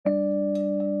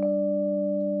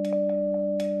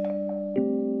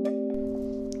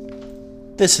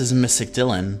This is Mystic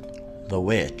Dylan, the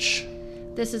witch.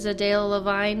 This is Adele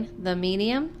Levine, the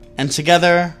medium. And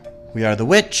together, we are the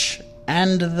witch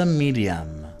and the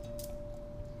medium.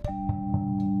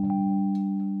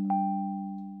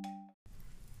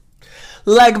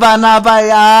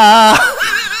 Legbanabaya!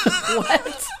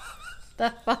 What the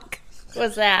fuck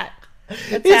was that? What's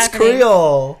It's happening?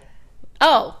 Creole.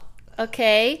 Oh,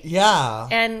 okay. Yeah.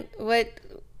 And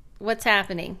what's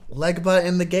happening? Legba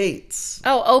in the gates.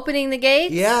 Oh, opening the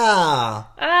gates? Yeah.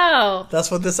 Oh.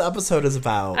 That's what this episode is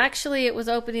about. Actually, it was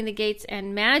opening the gates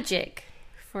and Magick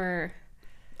for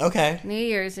Okay. New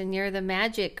Year's, and you're the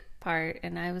Magick part,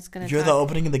 and I was going to You're the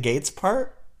opening of the gates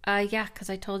part? Yeah, because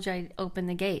I told you I'd open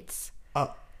the gates.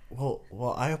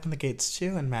 Well, I open the gates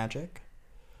too in Magic.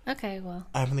 Okay, well.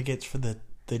 I open the gates for the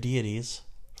deities.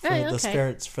 For Oh, the okay.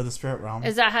 spirits, for the spirit realm.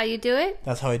 Is that how you do it?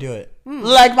 That's how I do it.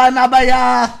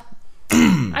 Legbanabaya!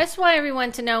 I just want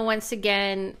everyone to know once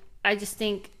again, I just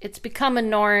think it's become a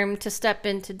norm to step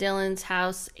into Dylan's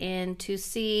house and to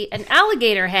see an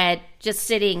alligator head just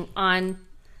sitting on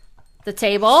the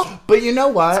table. But you know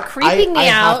what? It's creeping me I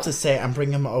out. have to say, I'm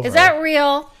bringing him over. Is that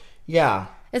real? Yeah.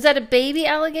 Is that a baby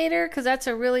alligator? Because that's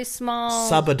a really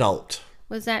small... Subadult.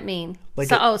 What does that mean? Like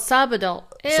subadult.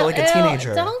 So like a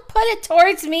teenager. Don't put it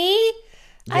towards me.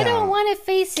 I Yeah. don't want it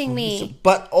facing me.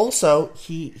 But also,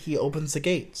 he opens the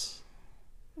gates.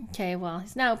 Okay, well,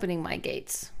 he's not opening my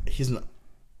gates. He's not...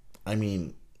 I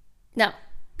mean... No,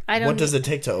 I don't... What does it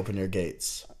take to open your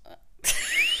gates?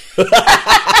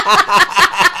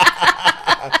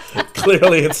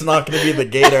 Clearly, it's not going to be the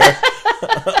gator.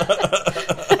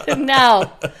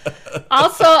 No.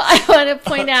 Also, I want to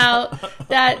point out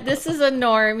that this is a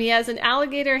norm. He has an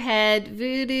alligator head,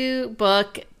 voodoo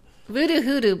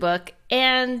hoodoo book,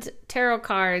 and tarot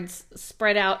cards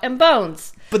spread out, and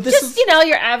bones. But this just, is...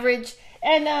 your average,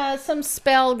 and some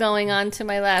spell going on to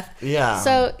my left. Yeah.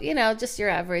 So, just your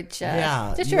average.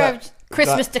 Just your average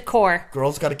Christmas decor.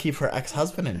 Girl's got to keep her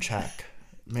ex-husband in check.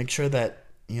 Make sure that,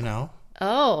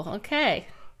 Oh, okay.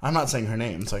 I'm not saying her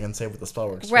name, so I can say what the spell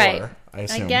works Right. for. I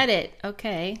assume. I get it.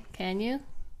 Okay. Can you?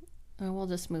 Or we'll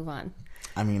just move on.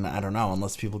 I mean, I don't know,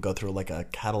 unless people go through like a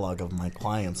catalog of my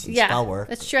clients and Yeah, spell work.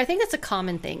 that's true. I think that's a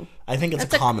common thing. I think it's a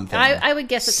common thing. I would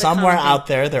guess it's somewhere a common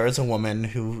thing. out there is a woman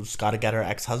who's got to get her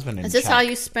ex-husband in Is this check. how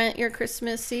you spent your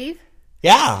Christmas Eve?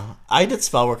 Yeah, I did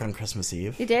spell work on Christmas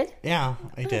Eve. You did? Yeah,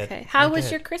 I did. Okay. How was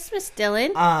your Christmas,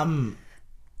 Dylan?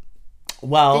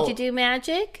 Well, did you do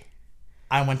magic?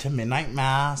 I went to midnight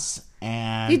mass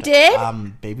and You did?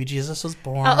 Baby Jesus was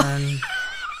born.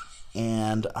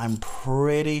 And I'm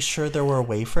pretty sure there were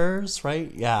wafers, right?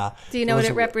 Yeah. Do you know what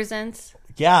it represents?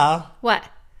 Yeah. What?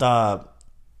 The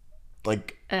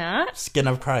skin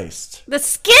of Christ. The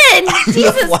skin?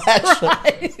 Jesus flesh.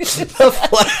 Christ. The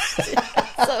flesh.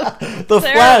 The terrible.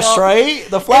 flesh, right?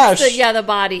 The flesh. The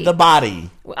body. The body.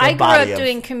 I The grew body up of-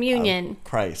 doing communion. of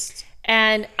Christ.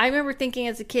 And I remember thinking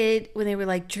as a kid when they were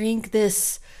like, drink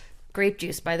this grape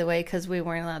juice, by the way, because we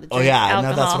weren't allowed to drink alcohol.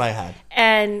 No, that's what I had.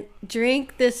 And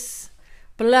drink this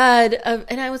blood of,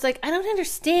 and I was like, I don't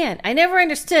understand. I never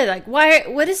understood. Like,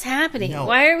 what is happening? No.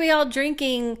 Why are we all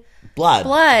drinking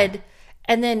Blood.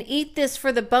 and then eat this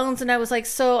for the bones? And I was like,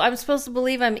 so I'm supposed to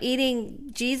believe I'm eating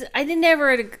Jesus? I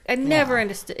never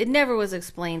understood. It never was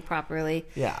explained properly.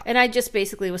 Yeah. And I just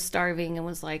basically was starving and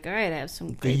was like, all right, I have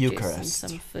some grape juice and Eucharist.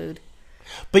 some food.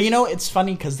 But it's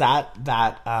funny because that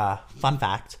fun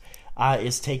fact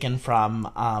is taken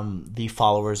from the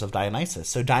followers of Dionysus.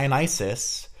 So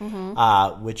Dionysus,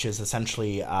 which is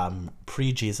essentially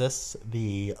pre-Jesus,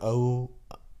 the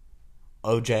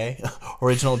OJ,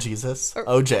 original Jesus,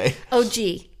 OJ.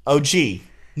 OG.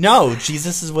 No,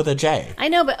 Jesus is with a J. I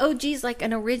know, but OG is like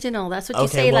an original. That's what you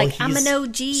Okay, say. well, Like, I'm an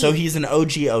OG. So he's an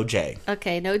OG.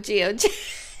 Okay, no OG.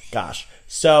 Gosh.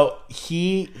 So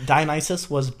Dionysus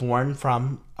was born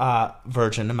from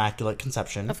Virgin Immaculate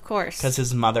Conception. Of course. Because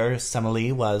his mother,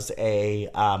 Semele, was a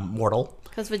mortal.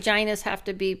 Because vaginas have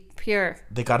to be pure.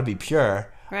 They got to be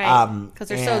pure. Right. Because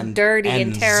they're so dirty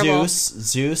and terrible.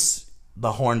 Zeus,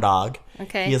 the horn dog.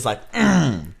 Okay. He is like,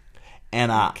 and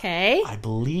okay. I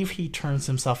believe he turns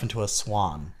himself into a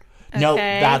swan. Okay. No,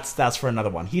 that's for another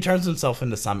one. He turns himself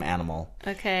into some animal.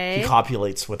 Okay. He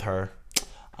copulates with her.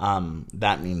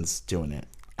 That means doing it.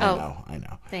 I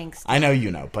know. Thanks. I know you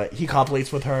know, but he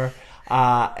copulates with her.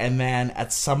 And then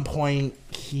at some point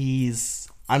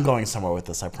I'm going somewhere with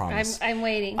this, I promise. I'm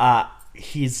waiting.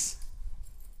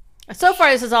 So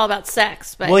far, this is all about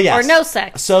sex, but or no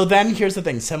sex. So then here's the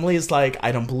thing. Semele is like,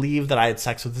 I don't believe that I had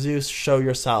sex with Zeus. Show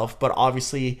yourself. But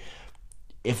obviously,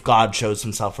 if God shows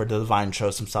himself or the divine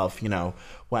shows himself,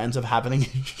 what ends up happening?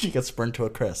 She gets burned to a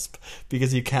crisp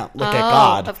because you can't look at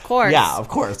God. Of course. Yeah, of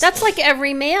course. That's like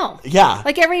every male. Yeah.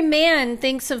 Like every man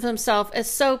thinks of himself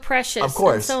as so precious. Of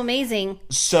course. And so amazing.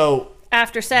 So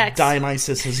after sex.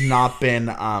 Dionysus has not been,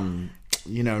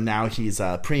 now he's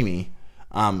preemie.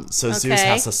 So Zeus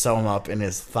has to sew him up in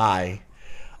his thigh.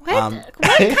 What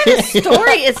kind of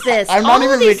story is this? I'm not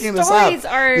even making this up.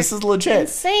 This is legit.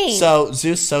 Insane. So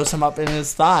Zeus sews him up in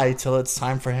his thigh till it's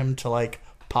time for him to like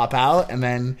pop out, and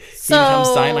then he becomes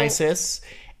Dionysus.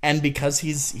 And because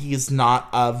he's not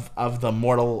of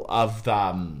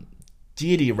the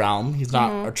deity realm, he's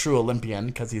not a true Olympian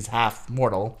because he's half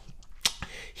mortal.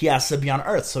 He has to be on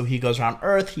Earth, so he goes around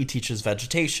Earth. He teaches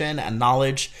vegetation and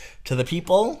knowledge to the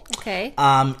people. Okay.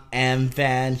 And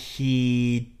then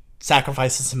he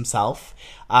sacrifices himself,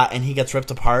 and he gets ripped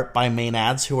apart by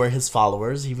Maenads, who are his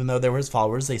followers. Even though they were his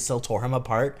followers, they still tore him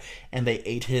apart, and they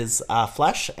ate his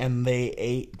flesh, and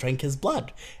they drank his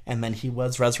blood. And then he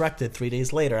was resurrected 3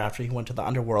 days later after he went to the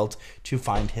underworld to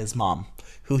find his mom,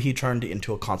 who he turned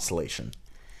into a constellation.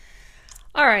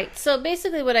 All right, so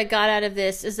basically what I got out of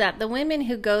this is that the women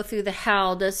who go through the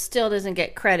hell still doesn't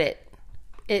get credit.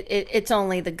 It's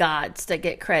only the gods that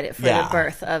get credit for the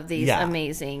birth of these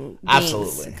amazing beings.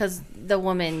 Absolutely. Because the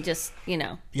woman just,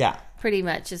 pretty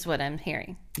much is what I'm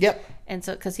hearing. Yep. And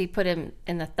so, because he put him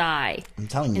in the thigh. I'm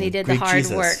telling you. And he did Greek the hard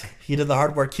Jesus. work. He did the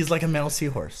hard work. He's like a male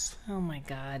seahorse. Oh my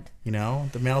God.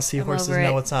 The male seahorses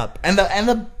know what's up. And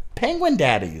the penguin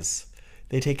daddies,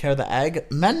 they take care of the egg.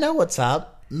 Men know what's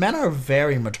up. Men are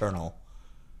very maternal.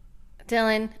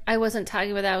 Dylan, I wasn't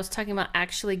talking about that. I was talking about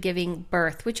actually giving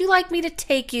birth. Would you like me to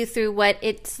take you through what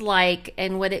it's like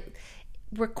and what it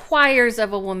requires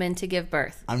of a woman to give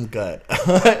birth? I'm good.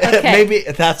 Okay. Maybe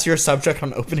that's your subject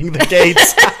on opening the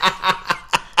gates.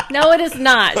 No, it is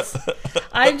not.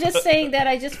 I'm just saying that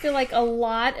I just feel like a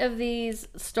lot of these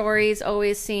stories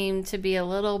always seem to be a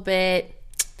little bit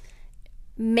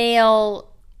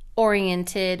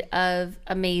male-oriented of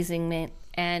amazingment,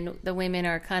 and the women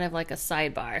are kind of like a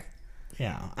sidebar.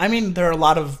 Yeah. I mean, there are a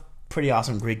lot of pretty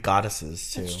awesome Greek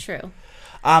goddesses, too. That's true.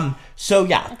 So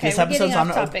yeah, okay, this episode's on.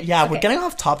 Topic. Yeah, okay. We're getting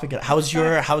off topic. How's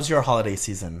your holiday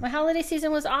season? My holiday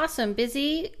season was awesome.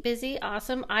 Busy,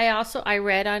 awesome. I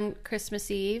read on Christmas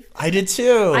Eve. I did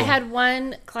too. I had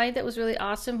one client that was really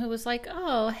awesome who was like,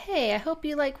 "Oh, hey, I hope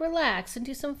you like relax and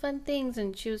do some fun things,"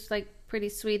 and she was like pretty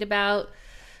sweet about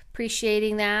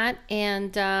appreciating that.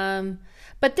 And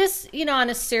but this, on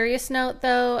a serious note,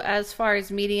 though, as far as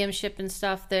mediumship and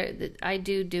stuff, I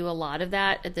do a lot of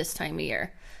that at this time of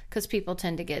year because people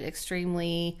tend to get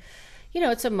extremely,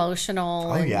 it's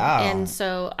emotional. Oh, yeah. And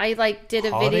so I did a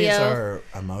Holidays video. Holidays are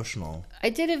emotional. I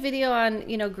did a video on,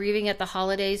 grieving at the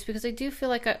holidays because I do feel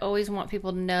like I always want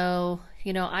people to know,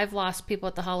 I've lost people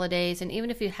at the holidays. And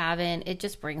even if you haven't, it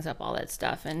just brings up all that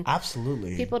stuff. And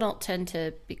absolutely. People don't tend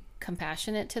to be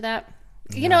compassionate to that.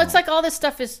 No. It's like all this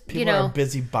stuff is, people are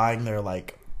busy buying their,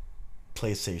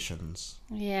 PlayStations.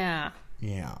 Yeah.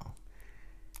 Yeah.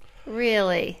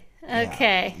 Really?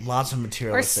 Okay. Yeah. Lots of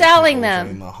material. We're selling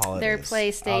them. Their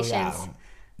PlayStations. Oh,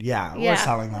 yeah, we're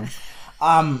selling them.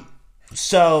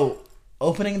 So,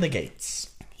 opening the gates.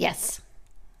 Yes.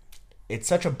 It's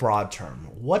such a broad term.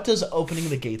 What does opening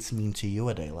the gates mean to you,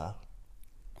 Adela?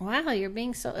 Wow, you're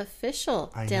being so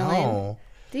official, I Dylan. know.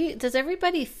 Does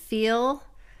everybody feel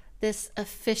this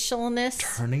officialness?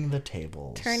 Turning the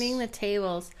tables.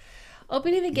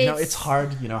 Opening the gates. It's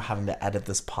hard, having to edit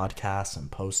this podcast and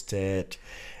post it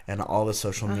and all the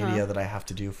social media that I have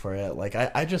to do for it.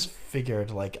 I just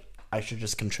figured, I should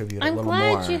just contribute a little more.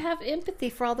 I'm glad you have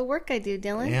empathy for all the work I do,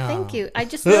 Dylan. Yeah. Thank you. I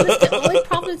just noticed the only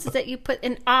problem is that you put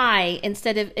an I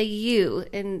instead of a U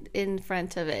in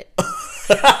front of it.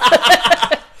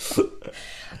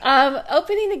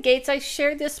 Opening the gates, I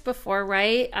shared this before,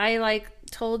 right? I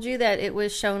told you that it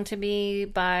was shown to me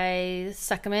by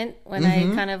Succumbent when I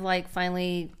kind of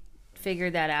finally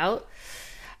figured that out.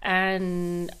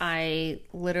 And I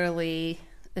literally,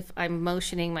 if I'm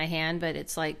motioning my hand, but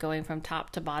it's going from top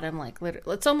to bottom,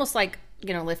 it's almost like,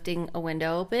 lifting a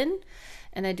window open.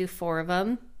 And I do 4 of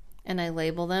them and I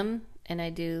label them and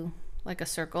I do a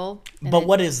circle. But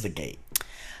what is the gate?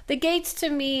 The gates to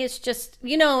me is just,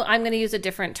 I'm going to use a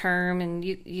different term and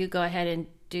you go ahead and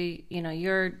do,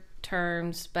 your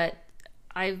terms, but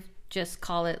I just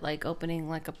call it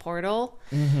opening a portal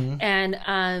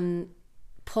and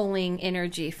pulling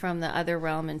energy from the other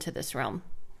realm into this realm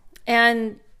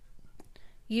and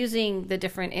using the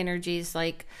different energies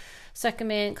like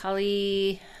Sekhmet,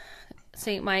 Kali,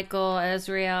 Saint Michael,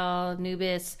 Azrael,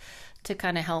 Anubis to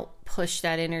kind of help push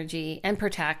that energy and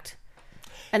protect.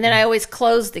 And then I always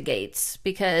close the gates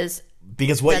because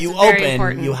what you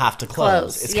open, you have to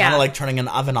close. It's kind of like turning an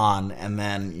oven on and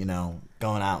then,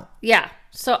 going out. Yeah.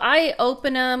 So I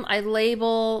open them, I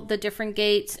label the different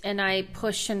gates, and I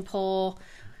push and pull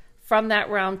from that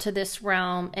realm to this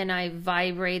realm, and I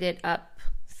vibrate it up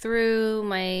through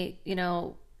my,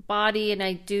 body, and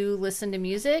I do listen to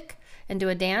music and do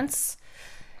a dance.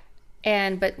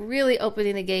 But really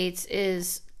opening the gates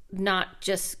is not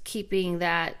just keeping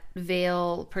that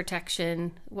veil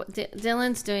protection.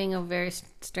 Dylan's doing a very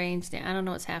strange dance. I don't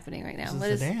know what's happening right now.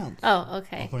 This is a dance. Oh,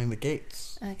 okay. Opening the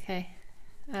gates. Okay.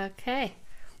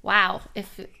 Wow.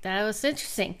 That was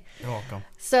interesting. You're welcome.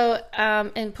 So,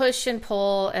 and push and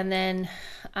pull, and then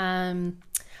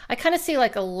I kind of see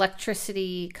like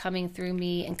electricity coming through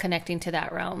me and connecting to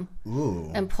that realm.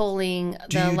 Ooh. And pulling the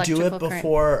electrical current. Do you do it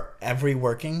before every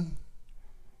working?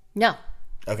 No.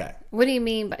 Okay. What do you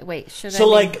mean by should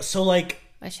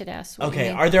I should ask. Okay,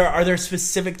 are there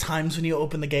specific times when you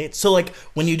open the gates? So like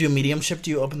when you do mediumship,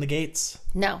 do you open the gates?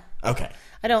 No. Okay.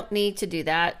 I don't need to do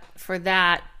that for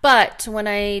that. But when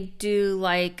I do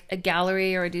like a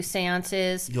gallery or I do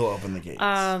seances, you'll open the gates.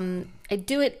 I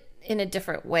do it in a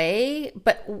different way,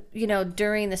 but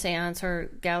during the seance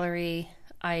or gallery,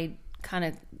 I kind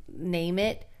of name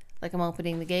it like I'm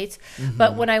opening the gates. Mm-hmm.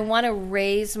 But when I want to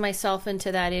raise myself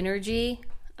into that energy,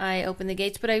 I open the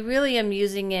gates, but I really am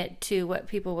using it to what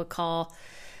people would call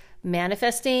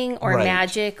manifesting or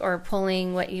magic or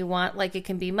pulling what you want. Like it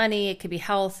can be money, it could be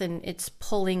health, and it's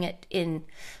pulling it in.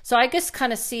 So I just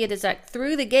kind of see it as that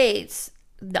through the gates,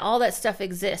 all that stuff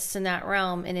exists in that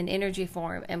realm in an energy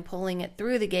form, and pulling it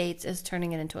through the gates is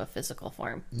turning it into a physical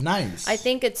form. Nice. I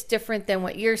think it's different than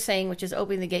what you're saying, which is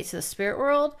opening the gates to the spirit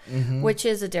world, which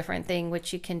is a different thing,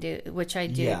 which you can do, which I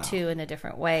do too in a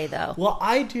different way though. Well,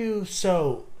 I do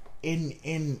so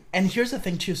and here's the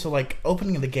thing too. So like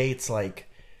opening the gates, like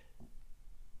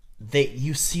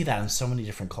you see that in so many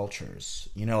different cultures.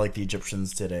 Like the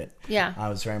Egyptians did it. Yeah. It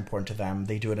was very important to them.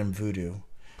 They do it in voodoo.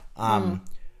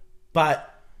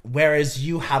 But whereas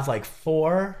you have like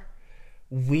 4,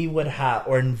 we would have,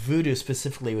 or in voodoo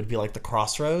specifically, it would be like the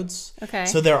crossroads. Okay.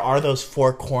 So there are those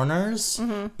 4 corners,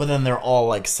 but then they're all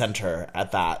like center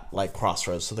at that like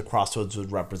crossroads. So the crossroads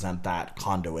would represent that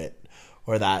conduit,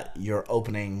 or that you're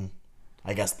opening,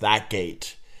 I guess, that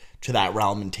gate to that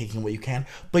realm and taking what you can.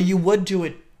 But you would do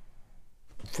it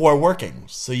for working.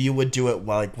 So you would do it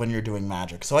like when you're doing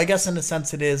magic. So I guess in a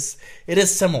sense it is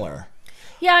similar.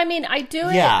 Yeah, I mean, I do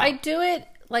it. Yeah. I do it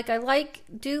like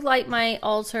do light my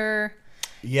altar.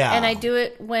 Yeah. And I do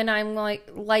it when I'm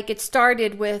like it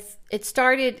started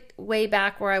way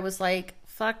back where I was like,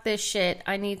 fuck this shit.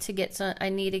 I need to get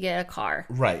a car.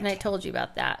 Right. And I told you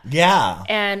about that. Yeah.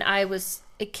 And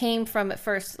it came from at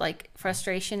first like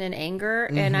frustration and anger,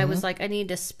 and I was like, I need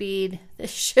to speed this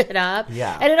shit up.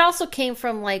 Yeah. And it also came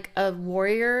from like a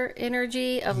warrior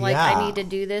energy of like, I need to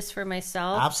do this for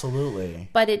myself. Absolutely.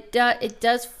 But it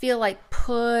does feel like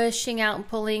pushing out and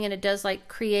pulling, and it does like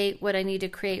create what I need to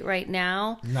create right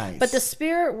now. Nice. But the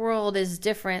spirit world is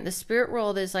different. The spirit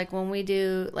world is like when we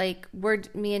do like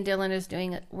me and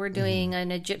Dylan we're doing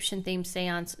an Egyptian themed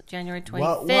seance January 25th.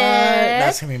 What?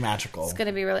 That's gonna be magical. It's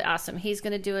gonna be really awesome. He's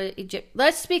gonna do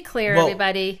let's be clear,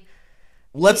 everybody.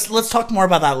 Let's talk more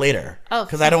about that later. Oh,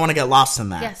 because I don't want to get lost in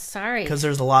that. Yes, sorry. Because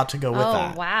there's a lot to go with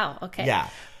that. Oh, wow. Okay. Yeah.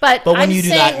 But when I'm you do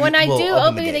saying that, when I do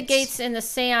open the gates in the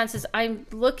seances, I'm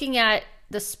looking at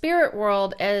the spirit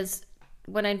world as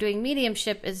when I'm doing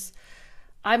mediumship is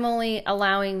I'm only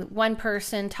allowing one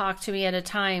person talk to me at a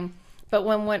time. But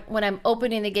when I'm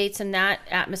opening the gates in that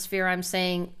atmosphere, I'm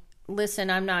saying, listen,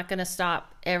 I'm not going to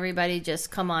stop. Everybody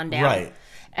just come on down. Right.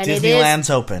 And Disneyland's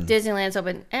open. Disneyland's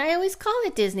open. And I always call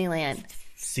it Disneyland.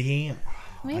 See?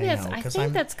 Maybe I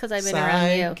think that's because I've been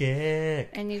around you.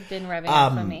 And you've been rubbing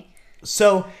off on me.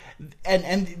 So,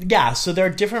 and yeah, so there are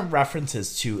different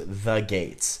references to the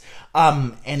gates.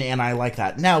 And I like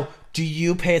that. Now, do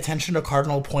you pay attention to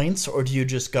cardinal points, or do you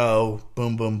just go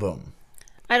boom, boom, boom?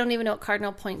 I don't even know what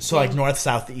cardinal points So, like north,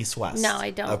 south, east, west? No,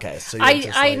 I don't. Okay. So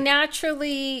I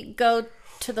naturally go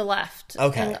to the left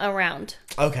and around.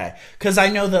 Okay. Because I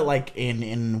know that, like,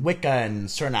 in Wicca and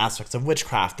certain aspects of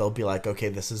witchcraft, they'll be like, okay,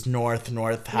 this is north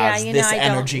has this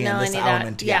energy and this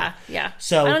element. Yeah.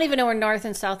 So I don't even know where north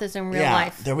and south is in real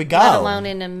life. There we go. Let alone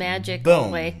in a magic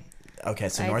way. Okay,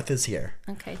 so north is here.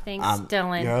 Okay, thanks,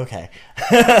 Dylan. You're okay.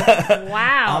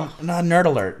 Wow. No, nerd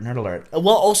alert. Well,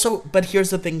 also, but here's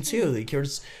the thing too.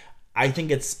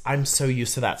 I'm so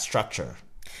used to that structure,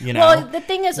 Well, the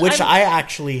thing is, I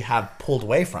actually have pulled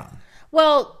away from.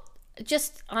 Well,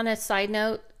 just on a side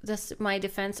note, my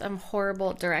defense, I'm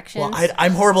horrible at directions. Well,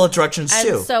 I'm horrible at directions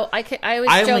too. And so I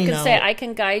always joke and say I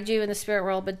can guide you in the spirit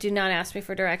world, but do not ask me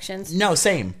for directions. No,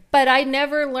 same. But I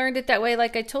never learned it that way.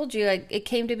 Like I told you, it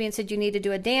came to me and said, you need to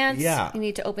do a dance. Yeah. You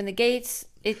need to open the gates.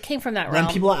 It came from that realm.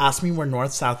 When people ask me where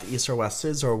north, south, east, or west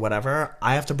is or whatever,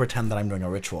 I have to pretend that I'm doing a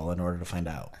ritual in order to find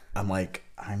out. I'm like,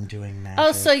 I'm doing magic.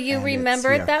 Oh, so you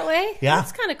remember it that way? Yeah.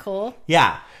 That's kind of cool.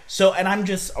 Yeah. So, and I'm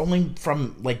just only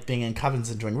from like being in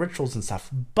covens and doing rituals and stuff.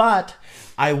 But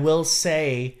I will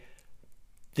say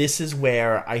this is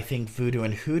where I think voodoo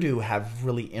and hoodoo have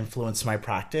really influenced my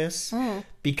practice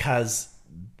because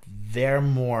they're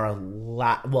more,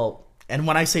 well, and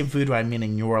when I say voodoo, I'm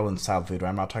meaning New Orleans style voodoo.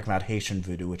 I'm not talking about Haitian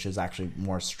voodoo, which is actually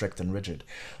more strict and rigid.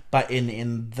 But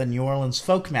in the New Orleans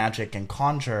folk magic and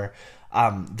conjure,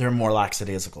 they're more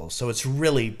lackadaisical. So it's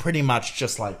really pretty much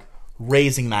just like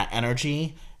raising that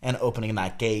energy and opening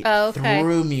that gate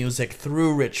through music,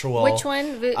 through ritual. Which one?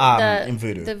 In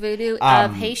voodoo. The voodoo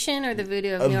of Haitian or the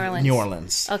voodoo of New Orleans? New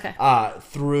Orleans. Okay.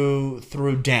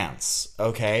 Through dance.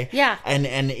 Okay. Yeah. And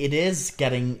it's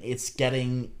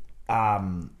getting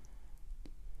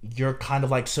you're kind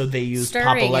of like, so they use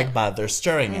Papa Legba, they're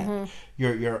stirring it.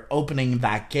 You're opening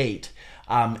that gate.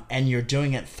 And you're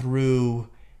doing it through,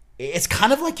 it's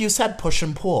kind of like you said, push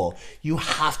and pull. You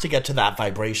have to get to that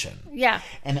vibration. Yeah.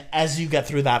 And as you get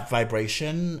through that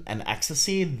vibration and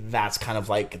ecstasy, that's kind of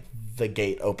like the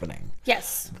gate opening.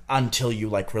 Yes. Until you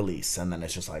like release, and then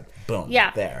it's just like boom,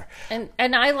 there. And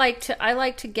I like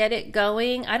to get it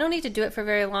going. I don't need to do it for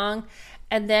very long,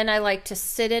 and then I like to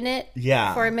sit in it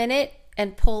for a minute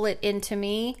and pull it into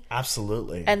me.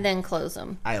 Absolutely. And then close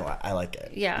them. I like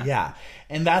it. Yeah. Yeah.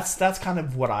 And that's kind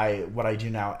of what I do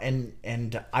now.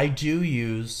 And I do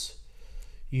use,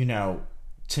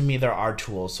 to me there are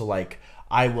tools. So like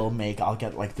I'll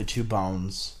get like the two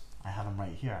bones. I have them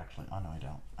right here actually. Oh no, I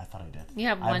don't. I thought I did. You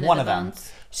have one of them.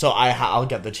 So I'll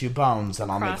get the two bones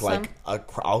and I'll make like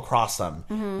I'll cross them,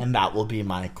 and that will be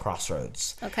my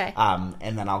crossroads. Okay.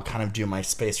 And then I'll kind of do my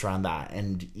space around that,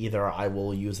 and either I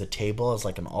will use a table as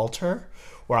like an altar,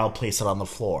 or I'll place it on the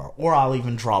floor, or I'll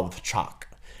even draw with chalk.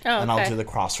 Oh, okay. And I'll do the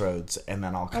crossroads, and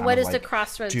then I'll kind of what does the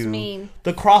crossroads mean?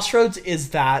 The crossroads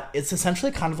is that it's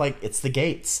essentially kind of like it's the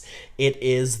gates. It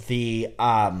is the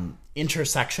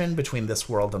intersection between this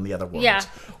world and the other world. Yeah.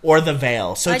 Or the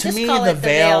veil. So to me, the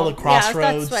veil, the crossroads.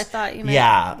 Yeah, that's what I thought you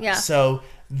meant. Yeah. So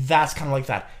that's kind of like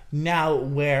that. Now,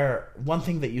 where one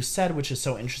thing that you said, which is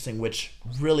so interesting, which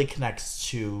really connects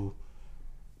to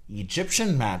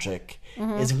Egyptian magic,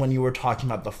 is when you were talking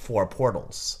about the 4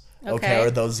 portals. Okay. Or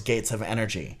those gates of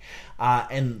energy.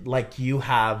 And like you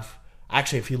have,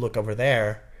 actually, if you look over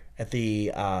there, at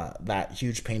the that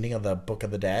huge painting of the Book of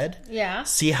the Dead. Yeah.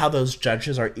 See how those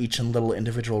judges are each in little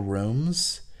individual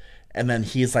rooms? And then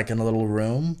he's like in a little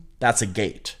room? That's a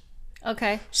gate.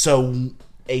 Okay. So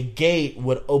a gate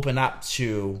would open up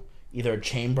to either a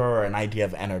chamber or an idea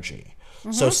of energy.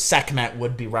 So Sekhmet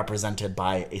would be represented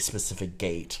by a specific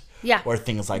gate. Yeah. Or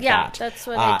things like that. Yeah, that's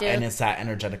what they do. And it's that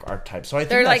energetic archetype. So I think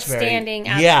they're that's like standing.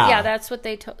 Yeah, that's what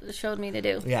they showed me to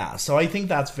do. Yeah. So I think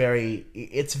that's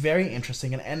it's very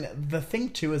interesting. And the thing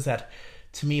too is that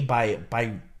to me, by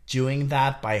doing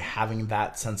that, by having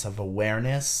that sense of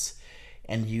awareness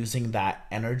and using that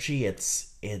energy, it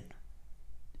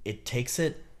takes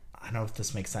it. I don't know if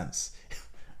this makes sense.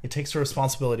 It takes the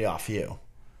responsibility off you.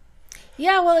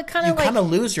 Yeah. Well, it kind of you kind of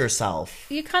lose yourself.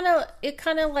 It kind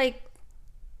of like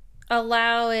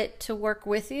allow it to work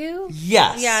with you.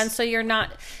 Yes. Yeah, and so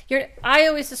I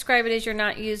always describe it as you're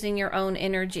not using your own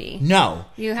energy. No.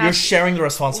 You're sharing the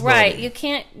responsibility. Right. You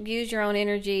can't use your own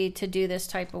energy to do this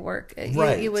type of work.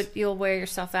 Right. You'll wear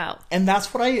yourself out. And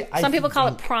that's what some people call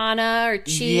it prana or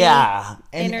chi. Yeah.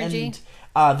 Energy.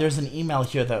 And there's an email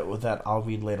here that I'll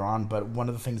read later on, but one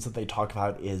of the things that they talk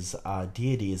about is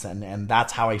deities, and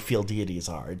that's how I feel deities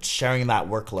are. It's sharing that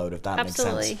workload, if that makes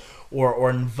sense. Or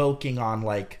invoking on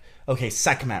like, okay,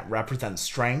 Sekhmet represents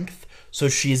strength, so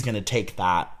she's going to take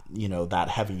that, that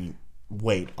heavy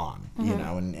weight on,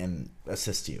 and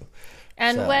assist you.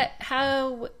 And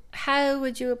how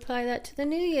would you apply that to the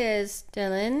New Year's,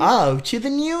 Dylan? Oh, to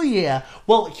the New Year.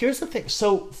 Well, here's the thing.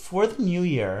 So for the New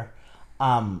Year,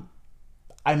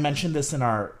 I mentioned this in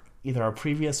either our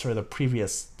previous podcast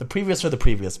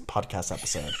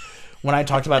episode. When I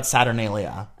talked about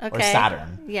Saturnalia, or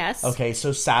Saturn. Yes. Okay,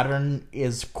 so Saturn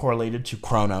is correlated to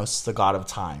Kronos, the god of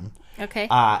time. Okay.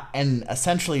 And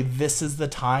essentially, this is the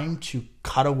time to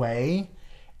cut away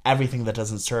everything that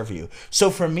doesn't serve you. So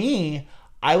for me,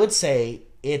 I would say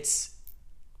it's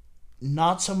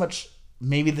not so much,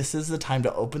 maybe this is the time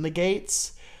to open the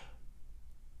gates,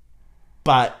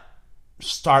 but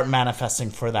start manifesting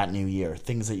for that new year,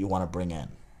 things that you want to bring in.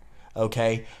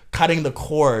 Okay? Cutting the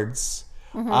cords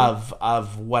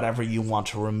of whatever you want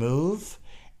to remove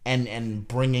and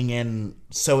bringing in,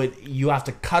 so you have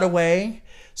to cut away.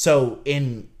 So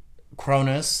in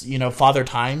Cronus, Father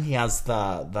Time, he has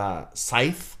the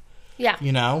scythe. Yeah.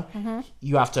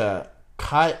 You have to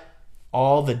cut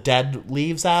all the dead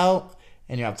leaves out,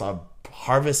 and you have to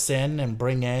harvest in and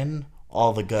bring in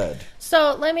all the good.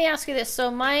 So let me ask you this. So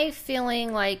my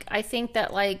feeling, I think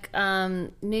that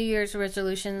New Year's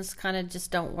resolutions kind of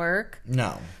just don't work.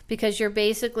 No. Because you're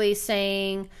basically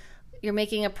saying, you're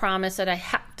making a promise that I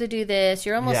have to do this.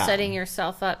 You're almost setting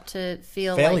yourself up to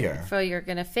feel failure. like you're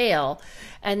going to fail.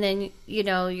 And then,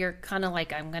 you're kind of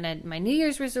like, my New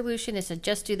Year's resolution is to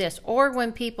just do this. Or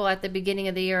when people at the beginning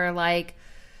of the year are like,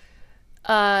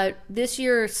 this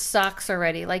year sucks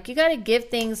already. You got to give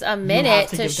things a minute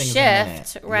to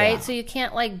shift, right? Yeah. So you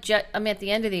can't at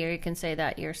the end of the year, you can say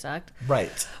that year sucked.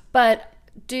 Right. But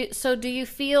do you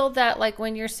feel that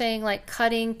when you're saying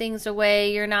cutting things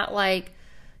away, you're not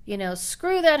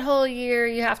screw that whole year.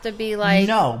 You have to be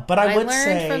no, but I would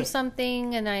learned say from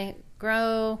something and I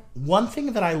grow. One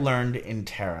thing that I learned in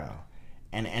tarot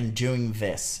and doing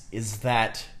this is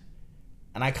that,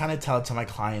 and I kind of tell it to my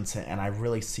clients and I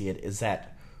really see it, is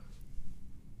that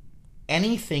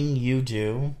anything you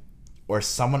do or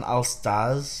someone else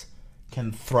does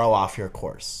can throw off your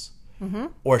course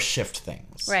or shift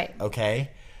things. Right.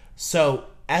 Okay? So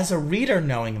as a reader,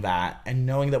 knowing that and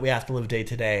knowing that we have to live day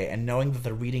to day and knowing that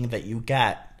the reading that you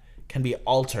get can be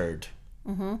altered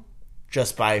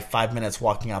just by 5 minutes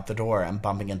walking out the door and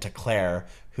bumping into Claire,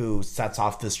 who sets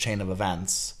off this chain of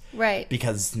events. Right.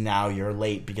 Because now you're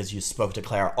late because you spoke to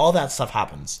Claire. All that stuff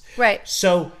happens. Right.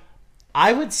 So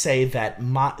I would say that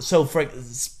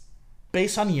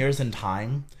based on years and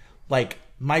time,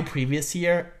 my previous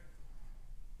year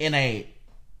in a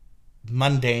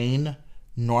mundane,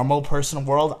 normal person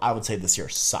world, I would say this year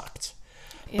sucked.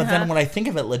 But then when I think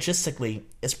of it logistically,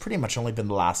 it's pretty much only been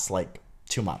the last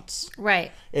 2 months.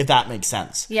 Right. If that makes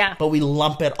sense. Yeah. But we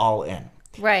lump it all in.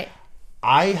 Right.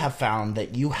 I have found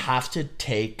that you have to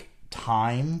take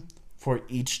time for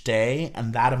each day,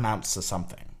 and that amounts to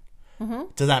something.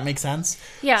 Does that make sense?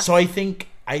 Yeah. So I think,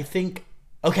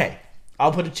 okay,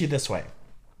 I'll put it to you this way.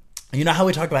 You know how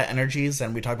we talk about energies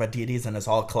and we talk about deities and it's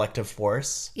all collective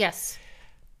force? Yes.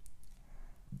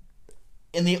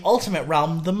 In the ultimate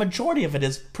realm, the majority of it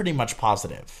is pretty much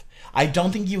positive. I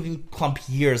don't think you can clump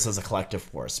years as a collective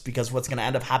force, because what's going to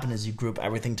end up happening is you group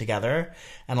everything together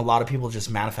and a lot of people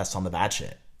just manifest on the bad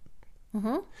shit.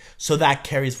 So that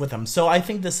carries with them. So I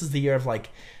think this is the year of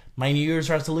my New Year's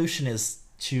resolution is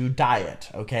to diet,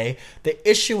 okay? The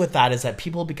issue with that is that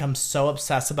people become so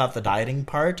obsessed about the dieting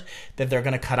part that they're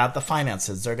going to cut out the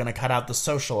finances, they're going to cut out the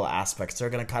social aspects, they're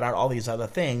going to cut out all these other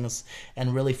things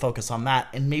and really focus on that.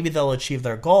 And maybe they'll achieve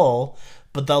their goal,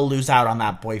 but they'll lose out on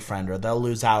that boyfriend or they'll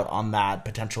lose out on that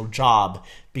potential job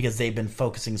because they've been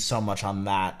focusing so much on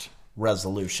that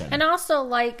resolution. And also,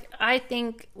 I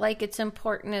think it's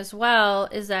important as well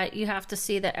is that you have to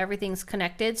see that everything's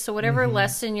connected. So whatever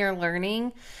lesson you're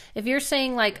learning, if you're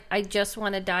saying I just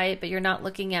want to diet, but you're not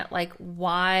looking at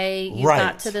why you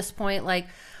got to this point,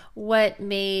 what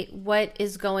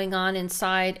is going on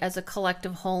inside as a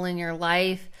collective whole in your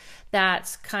life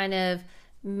that's kind of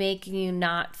making you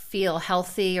not feel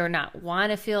healthy or not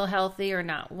want to feel healthy or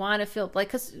not want to feel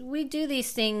because we do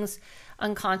these things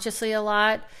unconsciously a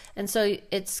lot, and so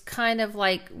it's kind of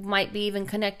might be even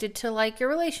connected to your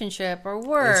relationship or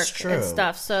work and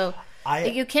stuff. So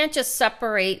you can't just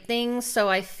separate things. So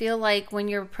I feel when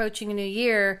you're approaching a new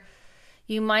year,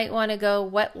 you might want to go,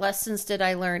 what lessons did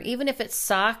I learn? Even if it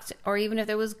sucked or even if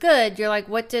it was good, you're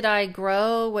what did I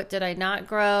grow? What did I not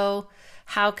grow?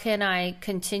 How can I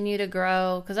continue to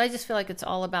grow? Because I just feel it's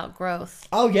all about growth.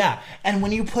 Oh yeah. And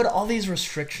when you put all these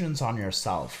restrictions on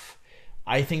yourself,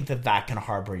 I think that can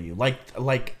harbor you.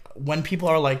 When people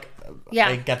are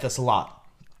I get this a lot.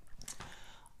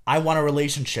 I want a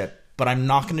relationship, but I'm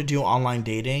not going to do online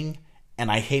dating,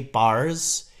 and I hate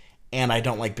bars, and I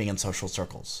don't like being in social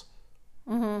circles.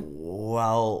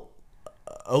 Well,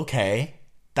 okay,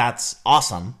 that's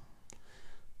awesome.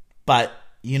 But,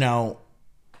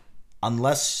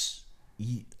 unless,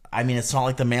 it's not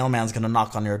like the mailman's going to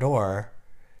knock on your door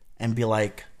and be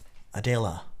like,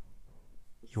 Adela,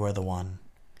 you are the one,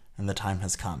 and the time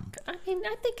has come. I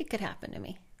think it could happen to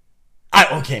me.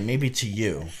 Okay, maybe to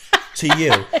you.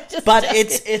 But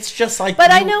it's just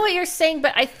But I know what you're saying,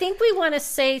 but I think we want to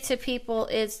say to people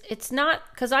is it's not,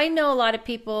 because I know a lot of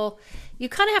people, you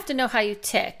kind of have to know how you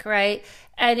tick, right?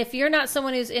 And if you're not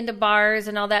someone who's into bars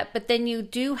and all that, but then you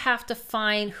do have to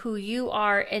find who you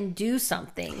are and do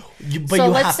something. So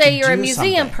let's say you're a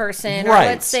museum person, or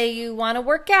let's say you want to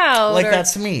work out. Like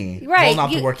that's me. Right. Well,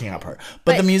 not the working out part,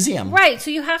 but the museum. Right.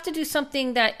 So you have to do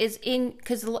something that is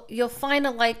because you'll find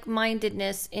a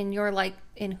like-mindedness in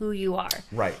in who you are.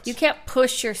 Right. You can't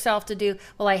push yourself to do,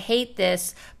 well, I hate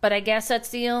this, but I guess that's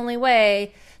the only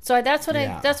way. So that's what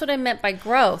I meant by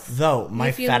growth. Though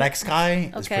my FedEx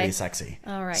guy is pretty sexy.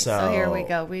 All right. So here we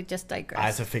go. We just digress. I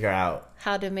have to figure out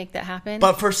how to make that happen.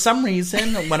 But for some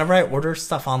reason, whenever I order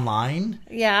stuff online,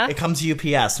 it comes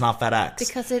UPS, not FedEx.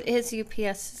 Because it is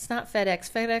UPS. It's not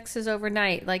FedEx. FedEx is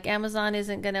overnight. Like Amazon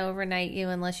isn't going to overnight you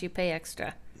unless you pay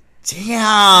extra. Damn.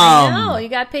 I know. You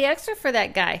got to pay extra for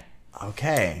that guy.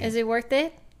 Okay. Is it worth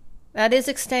it? That is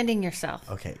extending yourself.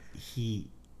 Okay.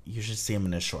 You should see him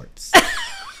in his shorts.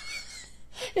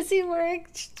 Is he wearing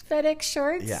FedEx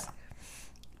shorts? Yeah.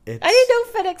 I didn't know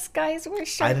FedEx guys wear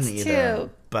shorts I didn't either,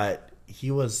 too. But he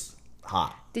was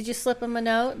hot. Did you slip him a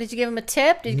note? Did you give him a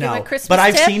tip? Did you give him a Christmas but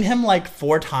I've tip? seen him like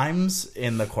 4 times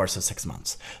in the course of 6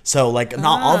 months. So like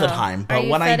not all the time, but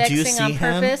when I do see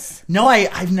him, no,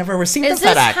 I've never received a FedEx. Is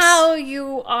this how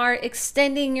you are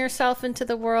extending yourself into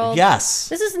the world? Yes.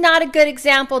 This is not a good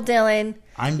example, Dylan.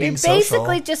 I'm being social. You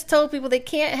basically just told people they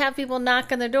can't have people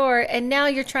knock on the door, and now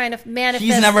you're trying to manifest.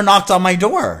 He's never knocked on my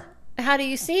door. How do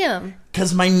you see him?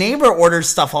 Because my neighbor orders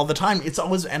stuff all the time. It's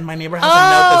always, and my neighbor has a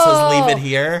note that says "Leave it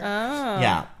here." Oh,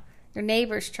 yeah. Your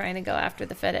neighbor's trying to go after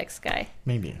the FedEx guy.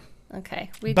 Maybe. Okay.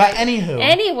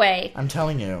 Anyway, I'm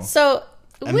telling you. So,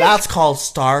 that's called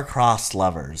star-crossed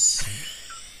lovers.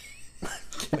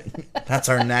 That's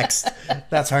our next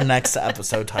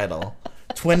episode title.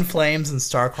 Twin flames and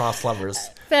star-crossed lovers.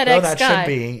 FedEx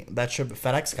guy. That should be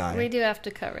FedEx guy. We do have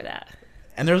to cover that.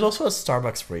 And there's also a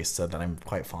Starbucks barista that I'm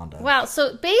quite fond of. Wow.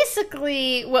 So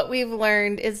basically what we've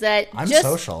learned is that I'm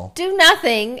social. Do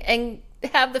nothing and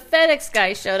have the FedEx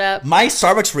guy showed up. My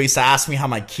Starbucks barista asked me how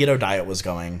my keto diet was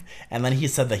going, and then he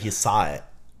said that he saw it.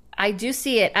 I do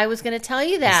see it. I was going to tell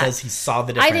you that. He says he saw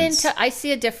the difference. I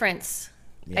see a difference.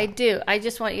 Yeah. I do. I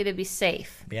just want you to be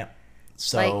safe. Yeah.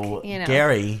 So,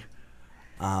 Gary...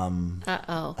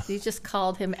 You just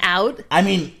called him out? I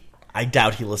mean... I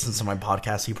doubt he listens to my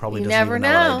podcast. He probably doesn't even know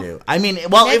what I do. I mean,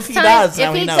 well, if he does,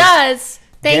 now he knows.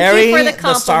 Thank Gary, you for the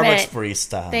compliment. The Starbucks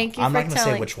barista. Thank you. I'm not going to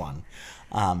say which one.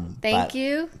 Thank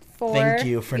you for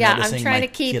noticing. I'm trying to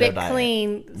keep it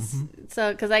clean,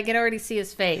 so because I can already see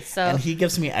his face. So and he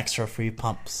gives me extra free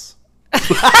pumps.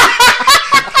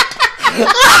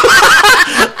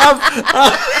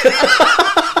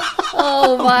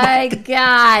 Oh my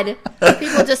God!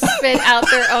 People just spit out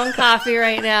their own coffee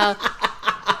right now.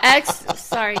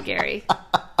 Sorry, Gary.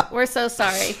 We're so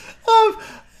sorry.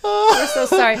 We're so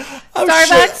sorry.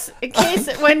 Starbucks, in case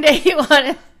one day you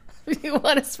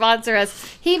want to sponsor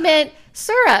us. He meant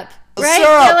syrup,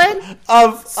 right, Dylan?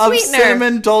 Of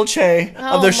cinnamon dolce,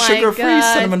 of the sugar-free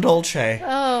cinnamon dolce.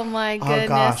 Oh my goodness. Oh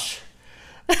gosh.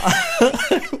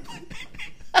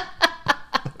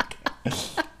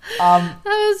 That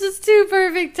was just too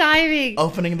perfect timing.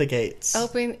 Opening the gates.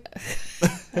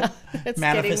 It's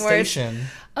manifestation. Getting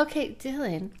worse. Okay,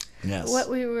 Dylan. Yes. What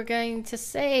we were going to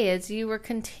say is you were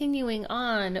continuing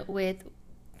on with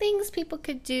things people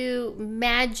could do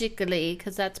magically,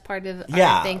 because that's part of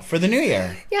our thing. For the new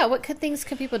year. Yeah, what things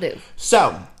can people do?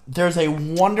 So, there's a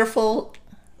wonderful,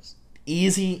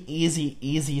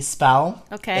 easy spell.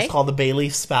 Okay. It's called the bay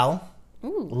leaf spell.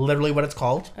 Ooh. Literally what it's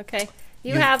called. Okay.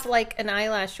 You have like an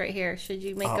eyelash right here. Should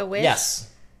you make a wish?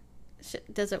 Yes.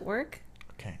 Does it work?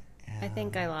 Okay. I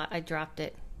think I dropped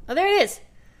it. Oh, there it is.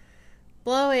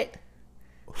 Blow it.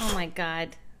 Oh my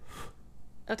God.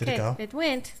 Okay. Did it go? It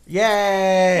went.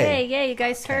 Yay! Yay! You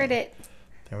guys heard it.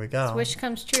 There we go. This wish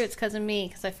comes true. It's because of me,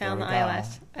 because I found the eyelash.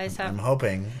 I'm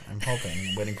hoping. I'm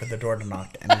waiting for the door to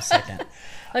knock any second.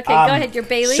 Okay, go ahead. Your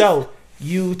bay leaf. So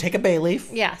you take a bay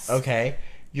leaf. Yes. Okay.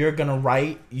 You're going to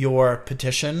write your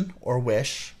petition or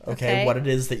wish, okay, what it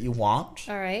is that you want.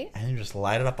 All right. And you just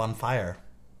light it up on fire.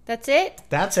 That's it?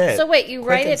 That's it. So wait, you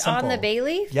write it on the bay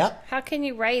leaf? Yep. How can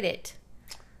you write it?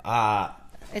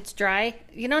 It's dry?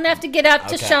 You don't have to get up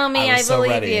to show me. I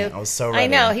believe you. I was so ready. I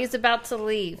know. He's about to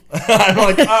leave. I'm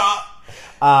like,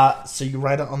 so you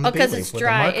write it on the bay leaf because it's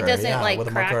dry. with a marker. It doesn't like with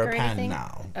a crack marker or pen. anything?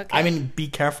 No. Okay. I mean, be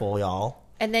careful, y'all.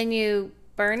 And then you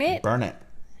burn it? Burn it.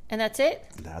 And that's it?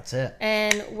 That's it.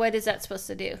 And what is that supposed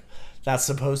to do? That's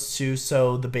supposed to,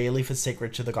 so the bay leaf is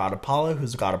sacred to the god Apollo,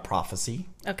 who's the god of prophecy.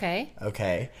 Okay.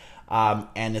 Okay.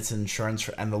 And it's insurance,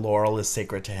 and the laurel is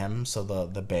sacred to him, so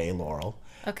the bay laurel.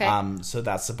 Okay. So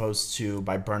that's supposed to,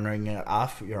 by burning it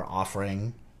off, you're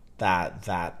offering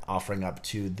that offering up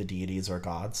to the deities or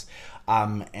gods.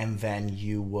 And then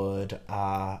you would,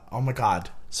 oh my God.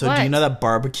 So What? do you know that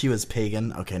barbecue is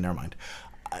pagan? Okay, never mind.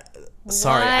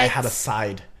 Sorry, I had a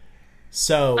side.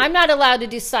 So I'm not allowed to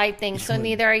do side things, so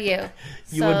neither are you.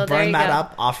 You would burn that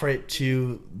up, offer it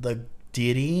to the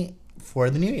deity for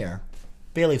the new year.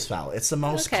 Bay leaf fowl. It's the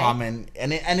most common,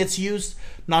 and it's used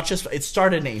not just. It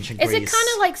started in ancient Greece. Is it kind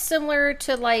of like similar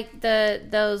to like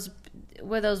those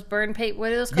burn paper?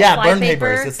 What are those called? Yeah, fly burn paper?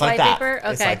 papers. It's like that. Paper?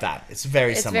 Okay. It's like that. It's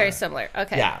very similar. It's very similar.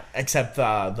 Okay. Yeah, except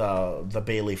the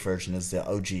bay leaf version is the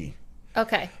OG.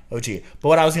 Okay. OG. But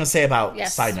what I was going to say about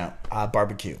side note,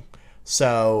 barbecue.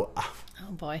 So.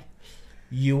 Oh boy.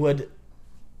 You would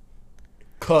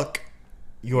cook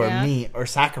your meat or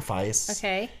sacrifice.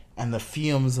 Okay. And the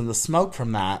fumes and the smoke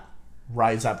from that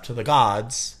rise up to the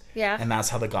gods. Yeah. And that's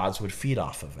how the gods would feed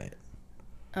off of it.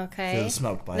 Okay. Through the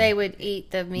smoke. They would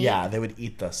eat the meat. Yeah, they would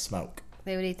eat the smoke.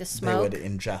 They would eat the smoke. They would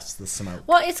ingest the smoke.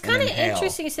 Well, it's kind of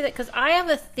interesting you say that because I have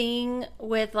a thing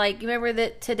with like, you remember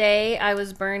that today I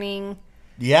was burning.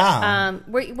 Yeah.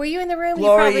 Were you in the room?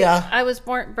 Gloria. I was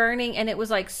burning and it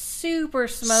was like super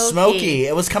smoky. Smoky.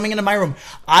 It was coming into my room.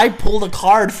 I pulled a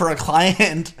card for a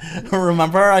client.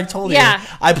 Remember? I told you. Yeah.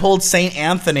 I pulled St.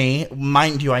 Anthony.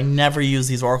 Mind you, I never use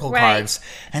these oracle cards.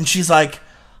 And she's like,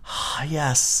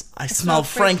 yes, I smell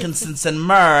frankincense and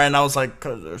myrrh. And I was like,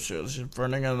 she's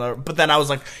burning in there. But then I was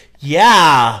like,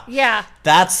 yeah,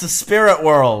 that's the spirit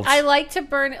world. I like to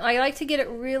burn. I like to get it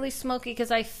really smoky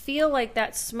because I feel like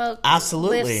that smoke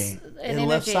absolutely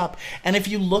lifts up. And if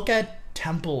you look at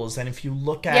temples, and if you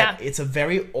look at, it's a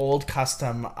very old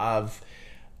custom of.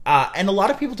 And a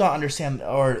lot of people don't understand,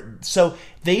 or so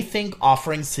they think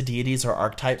offerings to deities or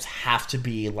archetypes have to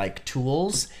be like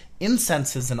tools.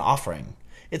 Incense is an offering.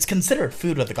 It's considered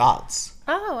food of the gods.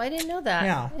 Oh, I didn't know that.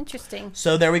 Yeah. Interesting.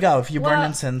 So there we go. If you burn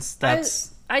incense,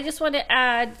 that's... I just want to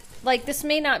add, like, this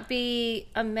may not be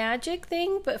a magic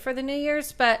thing, but for the New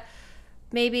Year's, but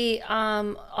maybe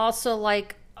also,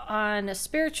 like, on a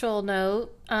spiritual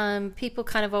note, people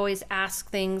kind of always ask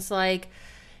things like,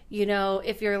 you know,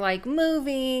 if you're, like,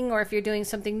 moving or if you're doing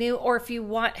something new or if you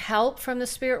want help from the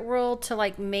spirit world to,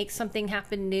 like, make something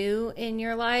happen new in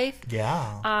your life.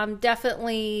 Yeah.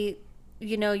 Definitely...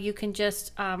 You know, you can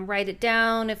just write it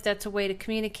down if that's a way to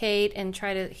communicate and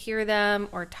try to hear them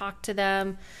or talk to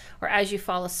them, or as you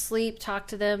fall asleep, talk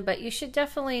to them. But you should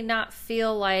definitely not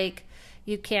feel like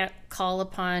you can't call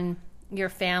upon your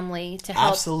family to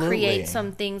help create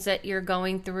some things that you're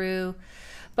going through.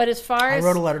 But as far as... I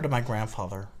wrote a letter to my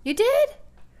grandfather. You did?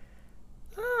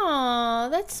 Oh,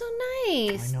 that's so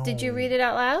nice. I know. Did you read it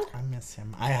out loud? I miss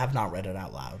him. I have not read it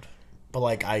out loud. But,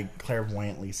 like, I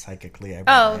clairvoyantly, psychically, I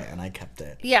read it, and I kept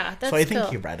it. Yeah, that's So I think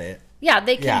cool. he read it. Yeah,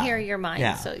 they can hear your mind.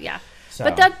 Yeah. So, yeah. So.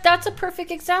 But that's a perfect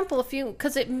example.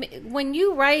 Because when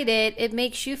you write it, it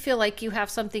makes you feel like you have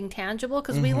something tangible,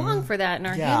 because we long for that in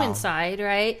our human side,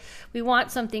 right? We want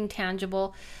something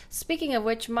tangible. Speaking of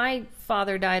which, my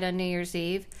father died on New Year's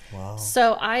Eve. Wow.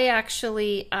 So I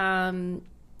actually...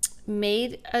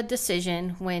 made a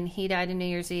decision when he died on New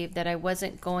Year's Eve that I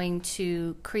wasn't going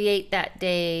to create that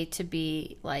day to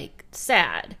be like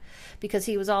sad, because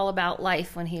he was all about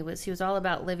life when he was all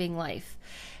about living life.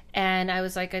 And I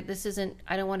was like, I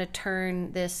don't want to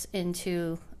turn this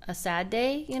into a sad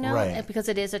day, you know, because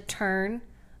it is a turn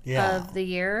of the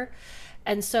year.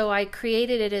 And so I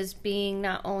created it as being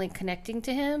not only connecting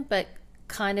to him, but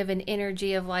kind of an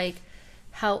energy of like,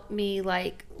 help me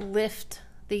like lift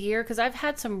the year, because I've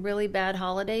had some really bad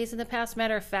holidays in the past.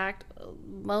 Matter of fact,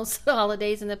 most of the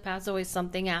holidays in the past, always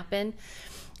something happened.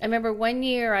 I remember one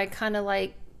year I kind of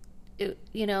like,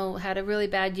 you know, had a really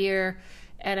bad year,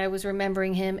 and I was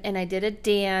remembering him, and I did a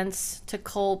dance to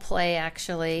Coldplay,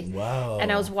 actually. Wow.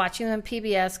 And I was watching them on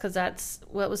PBS because that's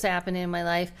what was happening in my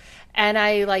life. And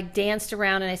I like danced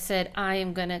around and I said, I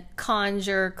am going to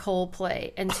conjure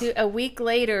Coldplay. And a week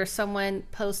later, someone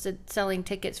posted selling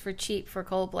tickets for cheap for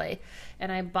Coldplay,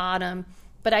 and I bought them.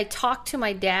 But I talked to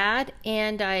my dad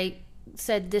and I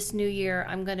said, this new year,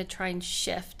 I'm going to try and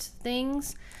shift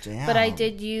things. Damn. But I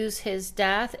did use his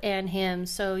death and him.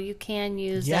 So you can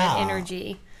use that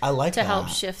energy to help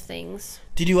shift things.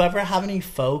 Did you ever have any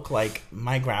folk, like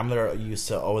my grandmother used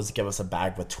to always give us a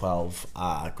bag with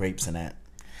 12 grapes in it.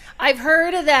 I've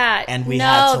heard of that. And we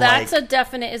had to, that's a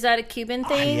definite. Is that a Cuban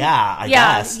thing? I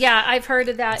guess. Yeah, I've heard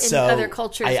of that in other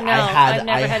cultures. I've never had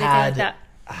anything like that.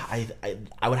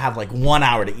 I would have like 1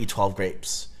 hour to eat 12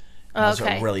 grapes. I was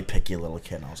a really picky little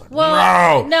kid. And I was like,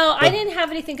 no, I didn't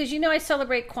have anything because I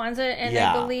celebrate Kwanzaa, and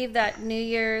I believe that New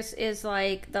Year's is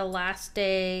like the last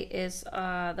day is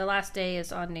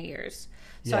on New Year's.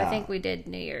 So I think we did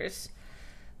New Year's.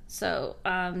 So,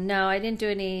 no, I didn't do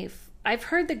any. I've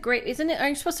heard the grape. Isn't it? Are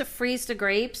you supposed to freeze the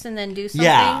grapes and then do something?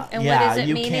 Yeah. And yeah, what does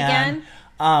it mean again?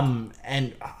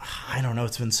 And I don't know.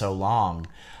 It's been so long.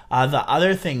 The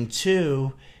other thing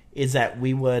too is that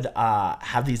we would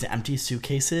have these empty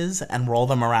suitcases and roll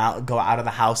them around, go out of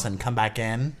the house and come back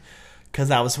in, because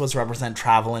that was supposed to represent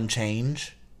travel and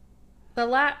change. The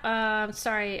last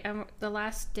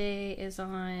day is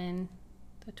on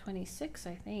the 26th,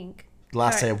 I think. The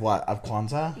last day of what? Of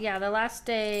Kwanzaa? Yeah, the last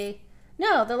day.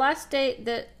 No, the last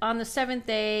day on the 7th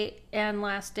day and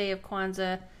last day of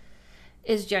Kwanzaa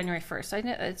is January 1st. I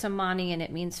know it's Amani and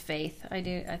it means faith.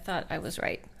 I thought I was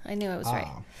right. I knew I was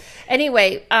right.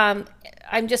 Anyway, I'm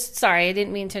just sorry. I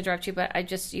didn't mean to interrupt you,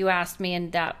 but you asked me,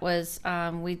 and that was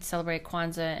we'd celebrate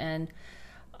Kwanzaa,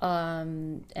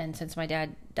 and since my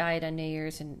dad died on New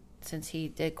Year's, and since he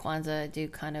did Kwanzaa, I do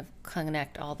kind of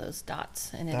connect all those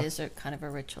dots, and it is a kind of a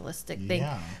ritualistic thing.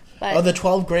 Yeah. But, the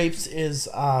 12 grapes is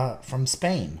from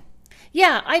Spain.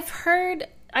 Yeah, I've heard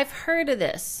of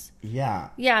this. Yeah.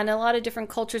 Yeah, in a lot of different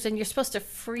cultures, and you're supposed to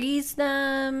freeze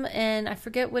them, and I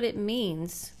forget what it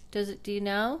means. Do you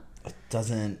know? It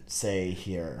doesn't say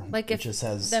here. Like, it just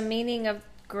says the meaning of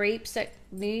grapes at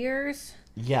New Year's?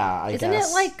 Yeah, I guess. Isn't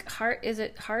it like is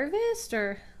it harvest,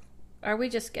 or are we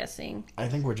just guessing? I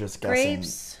think we're just guessing.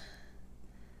 Grapes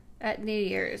at New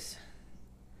Year's.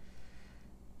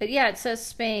 But yeah, it says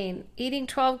Spain. Eating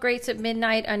 12 grapes at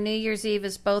midnight on New Year's Eve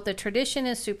is both a tradition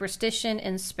and superstition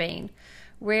in Spain.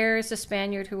 Rare is the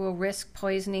Spaniard who will risk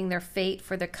poisoning their fate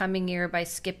for the coming year by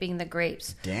skipping the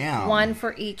grapes. Damn. One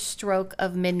for each stroke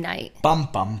of midnight. Bum,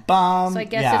 bum, bum. So I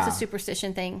guess it's a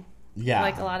superstition thing. Yeah.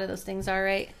 Like a lot of those things are,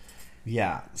 right?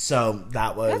 Yeah. So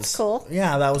that was... That's cool.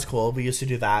 Yeah, that was cool. We used to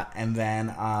do that. And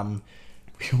then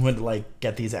we would, like,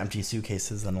 get these empty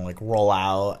suitcases and, like, roll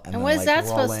out. And then, what is that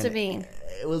supposed in. to mean?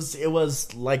 It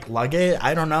was like luggage.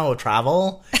 I don't know.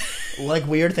 Travel. Like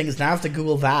weird things. Now I have to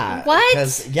Google that.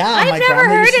 What? Yeah, I've never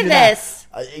heard of this.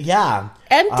 Yeah.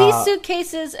 Empty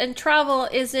suitcases and travel.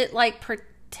 Is it like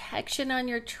protection on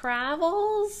your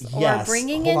travels? Yes. Or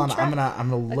bringing Hold in on. I'm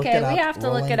gonna look it up. We have to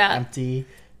look Rolling it up. Empty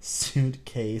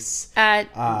suitcase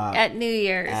at New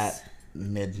Year's. At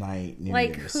midnight New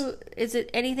like Year's. who is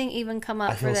it? Anything even come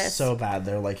up I for feel this? so bad.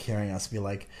 They're like hearing us be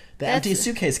like the empty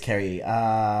suitcase carry.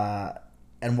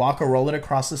 And walk or roll it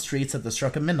across the streets at the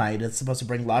stroke of midnight. It's supposed to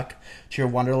bring luck to your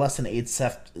wanderlust and aid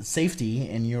safety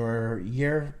in your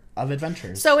year of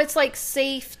adventures. So it's like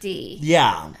safety.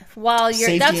 Yeah. While you're,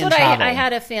 safety that's what travel. I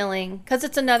had a feeling, because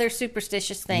it's another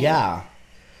superstitious thing. Yeah.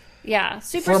 Yeah.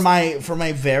 For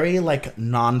my very like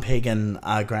non-pagan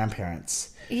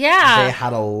grandparents. Yeah. They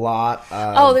had a lot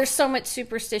of... there's so much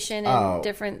superstition in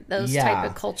different type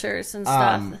of cultures and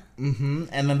stuff. Mm-hmm.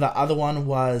 And then the other one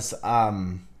was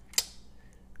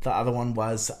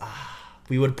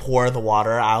we would pour the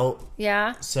water out.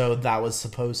 Yeah. So that was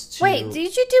supposed to... Wait,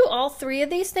 did you do all three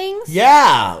of these things?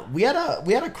 Yeah. We had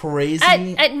a crazy...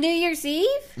 At New Year's Eve?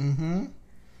 Mm-hmm.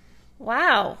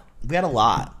 Wow. We had a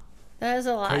lot. That is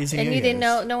a lot. Crazy and New you didn't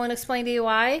Year's. know, no one explained to you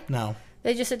why? No.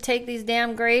 They just said take these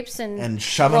damn grapes and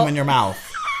shove them in your mouth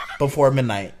before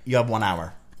midnight. You have 1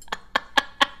 hour.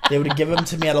 They would give them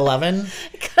to me at 11.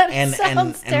 God, and sounds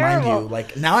mind terrible. you,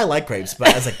 like now I like grapes,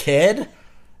 but as a kid...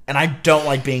 And I don't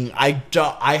like being... I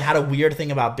had a weird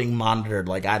thing about being monitored.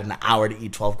 Like, I had an hour to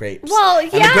eat 12 grapes. Well, yeah.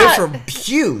 And the grapes were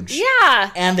huge.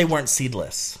 Yeah. And they weren't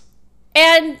seedless.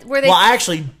 And were they... Well, I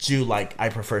actually do like... I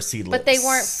prefer seedless. But they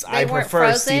weren't I prefer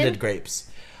frozen? seeded grapes.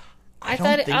 I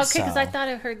thought don't think okay, so. because I thought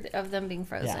I heard of them being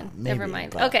frozen. Yeah, maybe, Never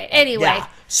mind. but- Okay, anyway. Yeah.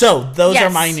 So, those Yes.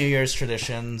 are my New Year's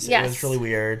traditions. Yes. It was really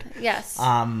weird. Yes.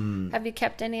 Have you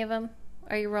kept any of them?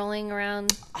 Are you rolling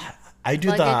around? I do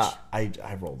luggage?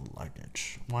 I roll the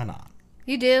luggage. Why not?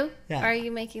 You do? Yeah. Are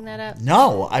you making that up?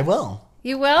 No, I will.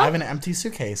 You will? I have an empty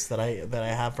suitcase that I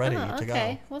have ready to go.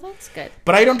 Okay. Well, that's good.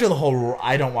 But I don't do the whole...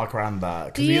 I don't walk around the...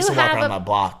 Because we used to walk around the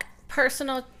block.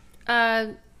 Personal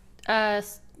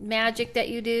magic that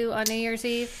you do on New Year's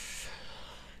Eve?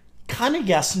 Kind of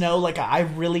yes, no. Like, I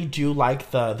really do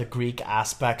like the Greek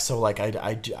aspect. So, like,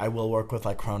 I will work with,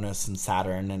 like, Cronus and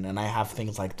Saturn. And I have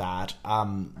things like that.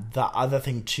 The other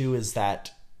thing, too, is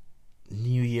that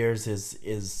New Year's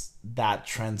is that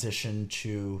transition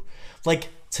to... Like,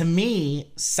 to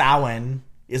me, Samhain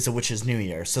is a witch's New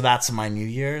Year. So that's my New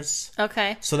Year's.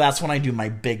 Okay. So that's when I do my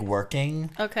big working.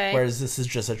 Okay. Whereas this is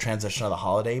just a transition of the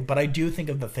holiday. But I do think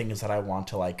of the things that I want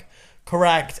to, like,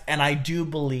 correct. And I do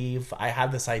believe I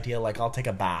have this idea, like, I'll take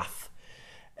a bath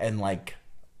and, like,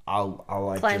 I'll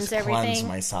like, cleanse just cleanse everything.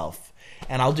 myself.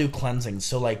 And I'll do cleansing.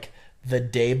 So, like, the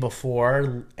day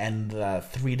before and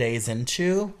 3 days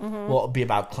into will be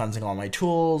about cleansing all my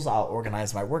tools. I'll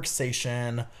organize my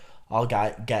workstation. I'll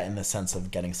get in the sense of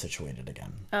getting situated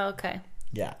again. Oh, okay.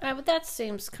 Yeah. But that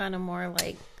seems kind of more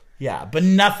like... Yeah, but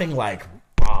nothing like...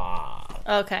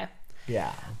 Okay.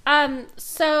 Yeah.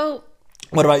 So...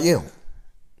 What about you?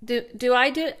 Do I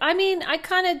do... I mean, I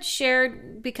kind of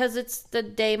shared because it's the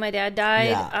day my dad died.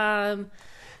 Yeah.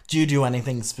 Do you do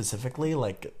anything specifically?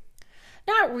 Like...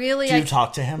 Not really. Do you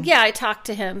talk to him? Yeah, I talk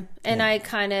to him. And I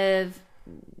kind of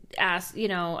ask,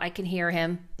 I can hear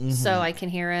him. So I can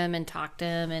hear him and talk to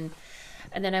him. And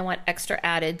then I want extra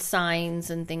added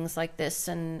signs and things like this.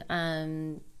 And,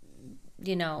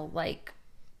 like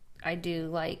I do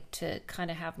like to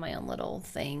kind of have my own little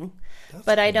thing.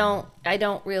 But cool. I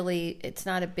don't really, it's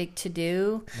not a big to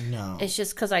do. No. It's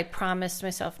just because I promised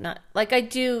myself not, like I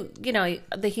do,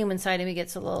 the human side of me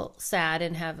gets a little sad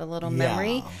and have a little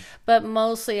memory. But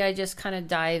mostly I just kind of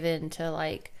dive into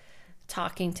like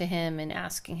talking to him and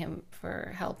asking him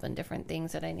for help and different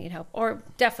things that I need help. Or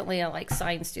definitely I like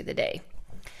signs through the day.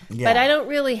 Yeah. But I don't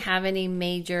really have any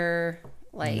major,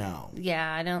 like,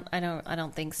 yeah, I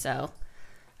don't think so.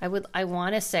 I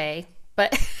want to say,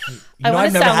 but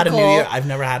I've never had cool. I've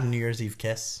never had a New Year's Eve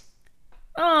kiss.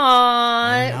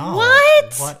 Aww,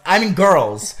 what? I mean,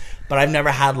 girls, but I've never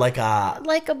had like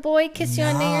a boy kiss you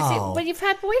on New Year's Eve. But you've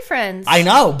had boyfriends. I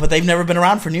know, but they've never been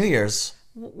around for New Year's.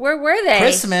 Where were they?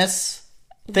 Christmas,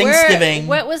 Thanksgiving.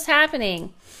 What was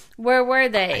happening? Where were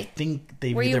they? I think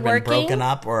they've either been broken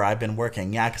up or I've been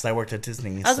working. Yeah, because I worked at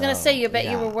Disney. I was gonna say, you bet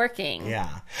you were working.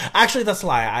 Yeah, actually, that's a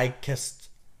lie. I kissed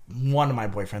one of my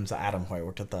boyfriends, Adam, who I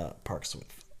worked at the parks with.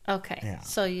 Okay. Yeah.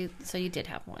 So you did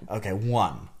have one. Okay,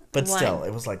 one. But still,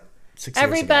 it was like 6 years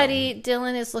Everybody, ago.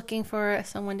 Dylan is looking for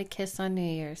someone to kiss on New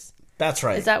Year's. That's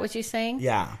right. Is that what you're saying?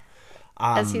 Yeah.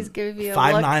 As he's giving you a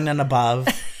 5'9" and above.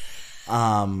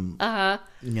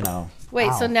 Wait,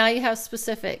 wow. So now you have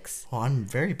specifics. Well, I'm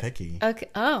very picky. Okay.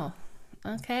 Oh.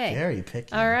 Okay. Very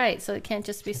picky. All right. So it can't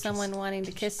just be someone wanting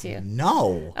to kiss you.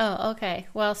 No. Oh, okay.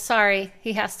 Well, sorry.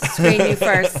 He has to screen you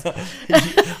first.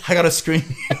 I got to screen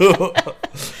you.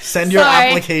 Send your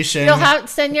application. You'll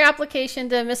send your application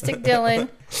to Mystic Dylan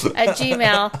at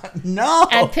Gmail. No.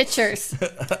 And pictures.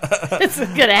 It's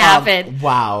going to happen.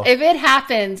 Wow. If it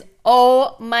happens,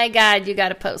 oh my God, you got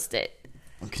to post it.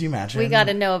 Can you imagine? We got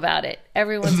to know about it.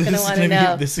 Everyone's going to want to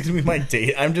know. This is going to be my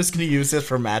date. I'm just going to use this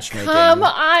for matchmaking. Come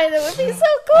on. That would be so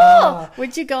cool.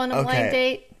 Would you go on a blind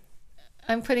date?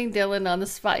 I'm putting Dylan on the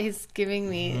spot. He's giving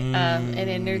me an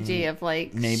energy of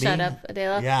like, maybe. Shut up,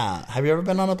 Adela. Yeah. Have you ever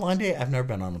been on a blind date? I've never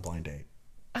been on a blind date.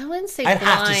 I wouldn't say I'd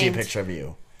blind. have to see a picture of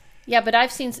you. Yeah, but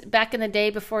I've seen back in the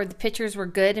day before the pictures were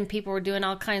good and people were doing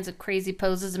all kinds of crazy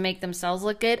poses to make themselves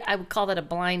look good. I would call that a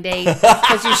blind date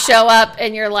because you show up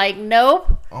and you're like,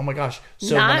 nope. Oh my gosh.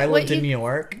 So when I lived in New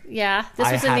York. Yeah,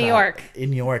 this was in New York.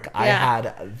 In New York,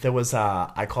 there was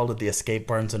I called it the Escape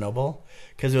Barnes & Noble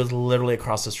because it was literally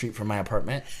across the street from my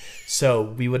apartment. So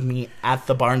we would meet at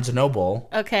the Barnes & Noble.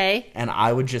 Okay. And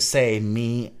I would just say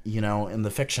me, in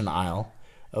the fiction aisle.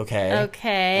 Okay.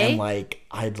 Okay. And like,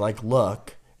 I'd like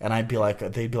look. And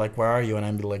they'd be like, where are you? And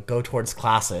I'd be like, go towards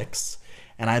classics.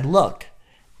 And I'd look.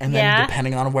 And then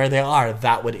depending on where they are,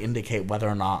 that would indicate whether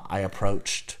or not I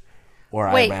approached or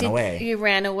I ran away. You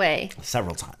ran away?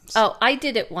 Several times. Oh, I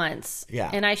did it once. Yeah.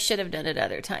 And I should have done it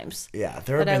other times. Yeah,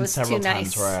 there have been several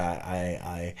times where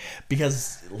I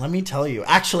because let me tell you,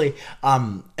 actually,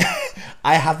 I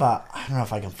have I don't know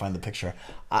if I can find the picture.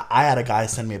 I had a guy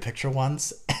send me a picture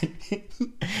once,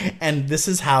 and this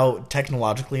is how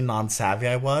technologically non-savvy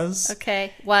I was.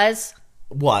 Okay, was.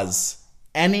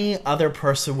 Any other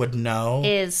person would know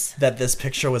that this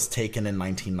picture was taken in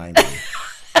 1990,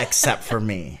 except for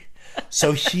me.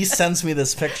 So he sends me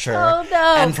this picture,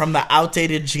 and from the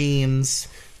outdated jeans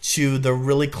to the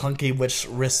really clunky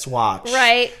wristwatch,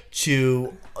 right,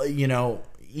 to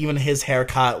even his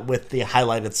haircut with the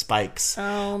highlighted spikes.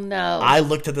 Oh no! I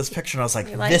looked at this picture and I was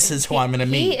like, "This is who I'm going to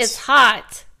meet." He is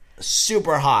hot,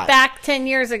 super hot. Back 10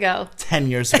 years ago.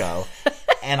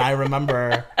 And I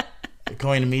remember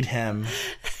going to meet him,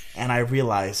 and I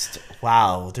realized,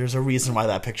 wow, there's a reason why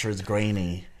that picture is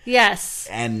grainy. Yes.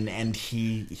 And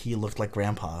he looked like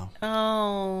Grandpa.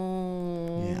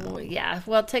 Oh. Yeah.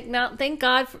 Well, thank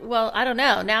God. I don't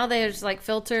know. Now there's like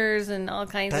filters and all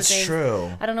kinds of things. That's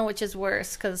true. I don't know which is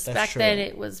worse because back then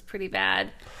it was pretty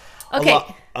bad. Okay.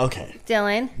 Okay.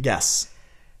 Dylan. Yes.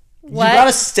 What? You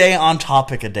gotta stay on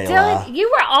topic, Adela. Dylan, you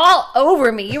were all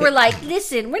over me. You were like,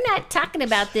 listen, we're not talking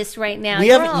about this right now. We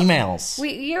have emails.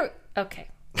 Okay.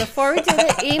 Before we do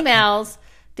the emails...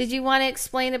 Did you want to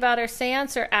explain about our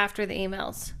seance or after the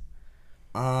emails?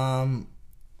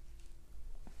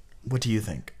 What do you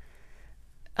think?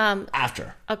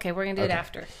 After. Okay, we're going to do it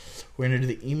after. We're going to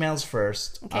do the emails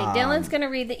first. Okay, Dylan's going to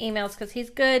read the emails because he's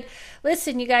good.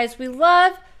 Listen, you guys, we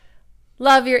love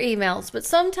your emails, but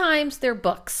sometimes they're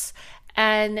books.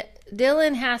 And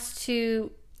Dylan has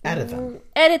to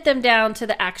edit them down to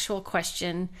the actual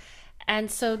question. And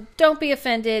so don't be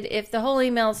offended if the whole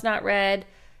email is not read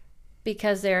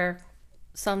because they're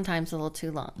sometimes a little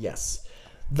too long. Yes.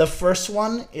 The first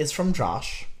one is from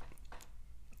Josh.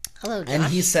 Hello, Josh. And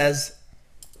he says...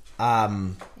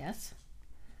 yes.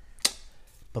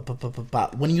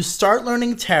 When you start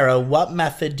learning tarot, what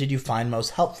method did you find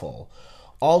most helpful?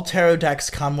 All tarot decks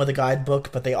come with a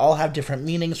guidebook, but they all have different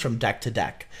meanings from deck to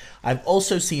deck. I've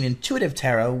also seen intuitive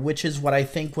tarot, which is what I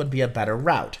think would be a better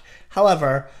route.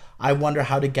 However, I wonder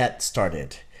how to get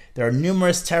started. There are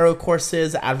numerous tarot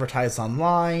courses advertised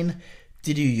online.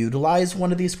 Did you utilize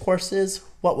one of these courses?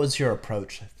 What was your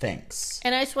approach? Thanks.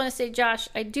 And I just want to say, Josh,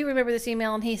 I do remember this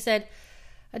email, and he said,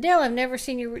 Adele, I've never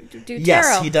seen you do tarot.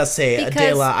 Yes, he does say,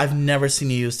 Adela, I've never seen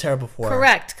you use tarot before.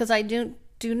 Correct, because I do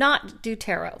not do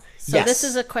tarot. So This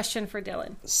is a question for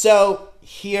Dylan. So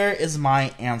here is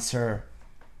my answer,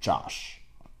 Josh.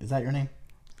 Is that your name?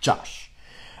 Josh.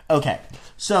 Okay,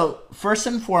 so first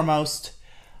and foremost,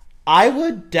 I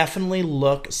would definitely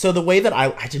look... So the way that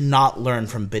I did not learn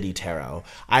from Biddy Tarot.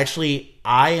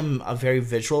 I am a very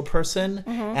visual person,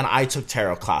 and I took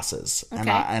tarot classes. Okay.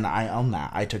 And I own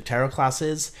that. I took tarot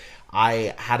classes.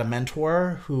 I had a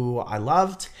mentor who I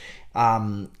loved.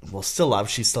 Still love.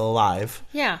 She's still alive.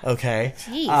 Yeah. Okay.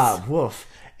 Jeez. Woof.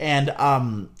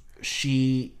 And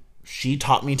she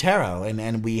taught me tarot,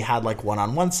 and we had like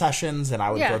one-on-one sessions, and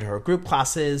I would go to her group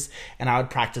classes, and I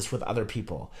would practice with other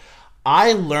people.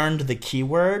 I learned the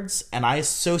keywords, and I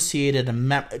associated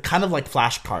kind of like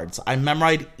flashcards. I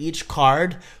memorized each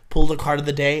card, pulled a card of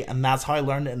the day, and that's how I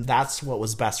learned, and that's what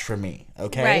was best for me.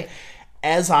 Okay. Right.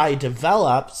 As I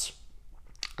developed,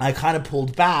 I kind of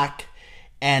pulled back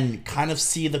and kind of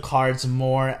see the cards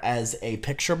more as a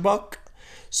picture book.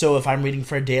 So if I'm reading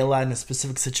for Adela in a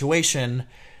specific situation,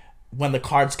 when the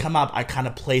cards come up, I kind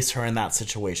of place her in that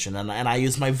situation. And I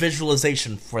use my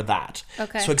visualization for that.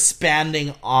 Okay. So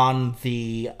expanding on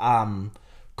the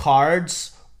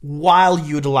cards while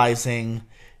utilizing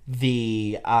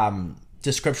the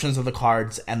descriptions of the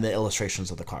cards and the illustrations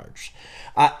of the cards.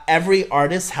 Every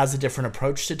artist has a different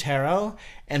approach to tarot,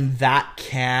 and that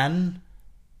can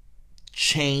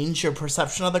change your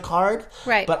perception of the card.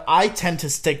 Right. But I tend to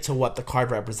stick to what the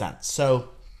card represents. So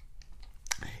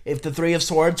if the Three of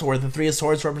Swords or the Three of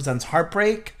Swords represents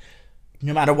heartbreak,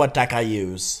 no matter what deck I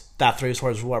use, that Three of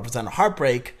Swords will represent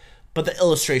heartbreak, but the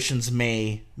illustrations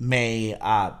may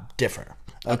differ.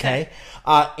 Okay?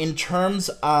 In terms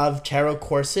of tarot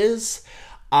courses,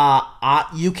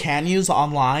 you can use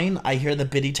online. I hear the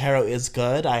Biddy Tarot is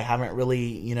good. I haven't really,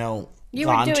 You gone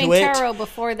were doing to it. tarot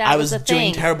before that was a thing. I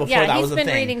was doing tarot before that was a thing.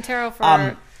 He's been reading tarot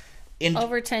for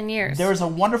over 10 years. There is a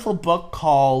wonderful book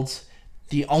called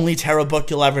The Only Tarot Book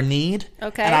You'll Ever Need.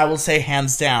 Okay. And I will say,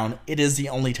 hands down, it is the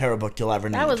only tarot book you'll ever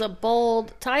need. That was a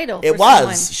bold title. It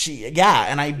was.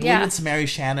 And I believe it's Mary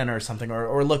Shannon or something,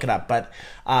 or look it up. But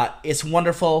it's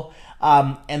wonderful.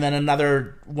 And then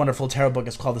another wonderful tarot book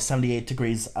is called The 78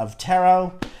 Degrees of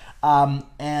Tarot.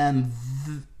 In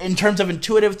terms of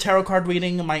intuitive tarot card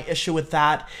reading, my issue with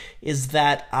that is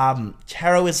that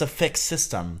tarot is a fixed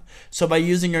system. So by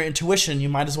using your intuition, you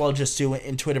might as well just do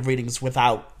intuitive readings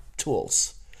without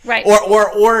tools. Right. Or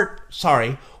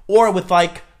with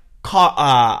like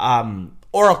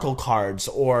oracle cards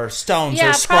or stones or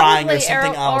scrying or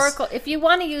something else. Oracle. If you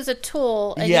want to use a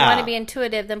tool and you want to be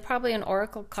intuitive, then probably an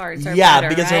oracle cards are better,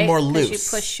 because they're more loose.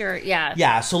 You push your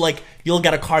so like you'll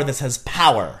get a card that says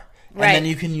power. And then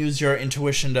you can use your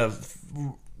intuition to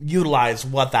utilize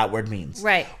what that word means.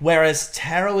 Right. Whereas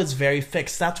tarot is very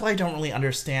fixed. That's why I don't really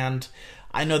understand.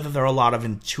 I know that there are a lot of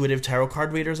intuitive tarot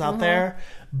card readers out there.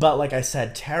 But like I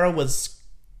said, tarot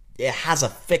it has a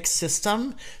fixed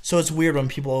system. So it's weird when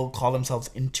people call themselves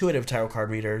intuitive tarot card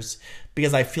readers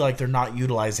because I feel like they're not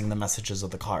utilizing the messages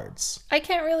of the cards. I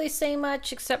can't really say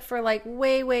much except for like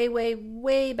way, way, way,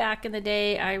 way back in the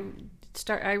day. I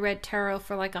read tarot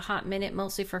for like a hot minute,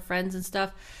 mostly for friends and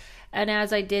stuff. And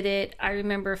as I did it, I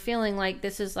remember feeling like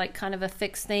this is like kind of a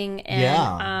fixed thing.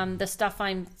 And the stuff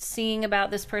I'm seeing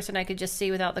about this person, I could just see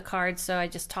without the cards. So I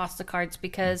just tossed the cards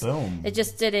because it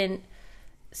just didn't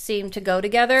seem to go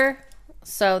together.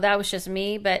 So that was just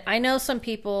me. But I know some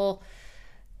people,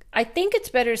 I think it's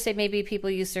better to say maybe people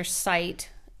use their sight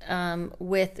you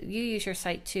use your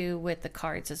sight too with the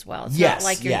cards as well. It's not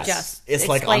like you're just it's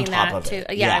like on top of it.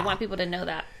 I want people to know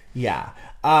that.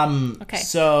 Okay.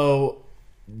 So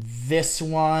This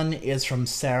one is from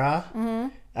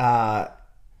Sarah.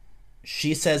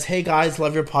 She says, "Hey guys,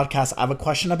 love your podcast. I have a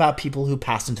question about people who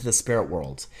pass into the spirit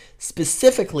world.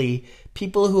 Specifically,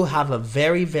 people who have a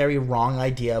very, very wrong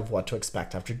idea of what to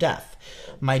expect after death.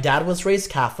 My dad was raised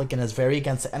Catholic and is very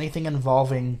against anything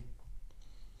involving,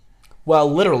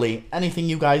 well, literally anything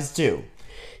you guys do.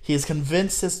 He is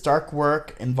convinced it's dark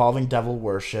work involving devil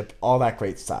worship, all that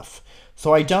great stuff.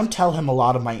 So I don't tell him a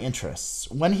lot of my interests.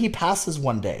 When he passes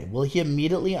one day, will he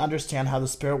immediately understand how the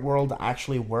spirit world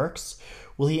actually works?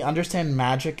 Will he understand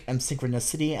magic and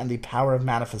synchronicity and the power of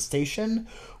manifestation?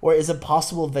 Or is it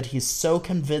possible that he's so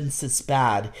convinced it's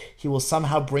bad, he will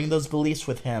somehow bring those beliefs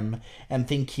with him and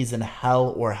think he's in hell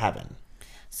or heaven?"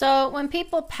 So when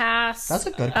people pass, that's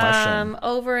a good question.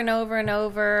 Over and over and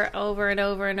over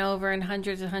in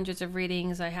hundreds and hundreds of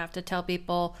readings, I have to tell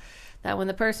people that when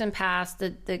the person passed,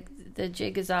 the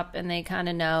jig is up, and they kind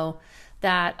of know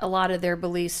that a lot of their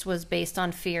beliefs was based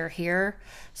on fear here.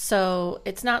 So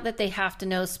it's not that they have to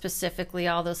know specifically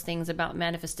all those things about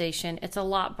manifestation. It's a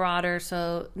lot broader.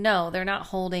 So no, they're not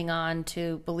holding on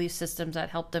to belief systems that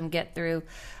help them get through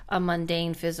a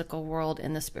mundane physical world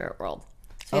in the spirit world.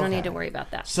 So you don't need to worry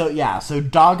about that. So yeah, so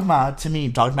dogma, to me,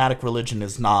 dogmatic religion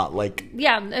is not like...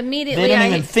 Yeah, immediately. They don't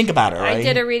even think about it, right? I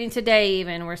did a reading today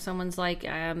even where someone's like,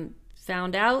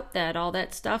 found out that all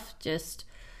that stuff just...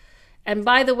 And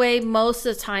by the way, most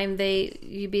of the time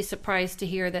you'd be surprised to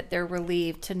hear that they're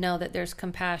relieved to know that there's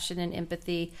compassion and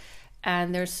empathy,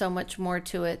 and there's so much more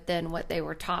to it than what they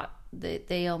were taught.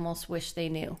 They almost wish they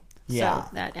knew. Yeah. So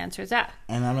that answers that.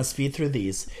 And I'm going to speed through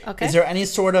these. Okay. Is there any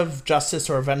sort of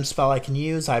justice or revenge spell I can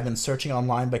use? I've been searching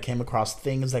online but came across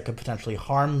things that could potentially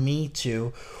harm me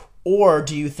too. Or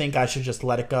do you think I should just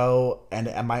let it go? And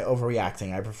am I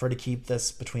overreacting? I prefer to keep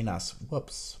this between us.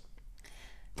 Whoops.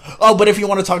 Oh, but if you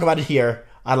want to talk about it here,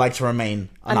 I'd like to remain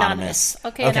anonymous.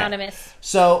 Okay, anonymous.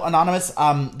 So, anonymous,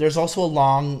 there's also a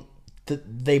long...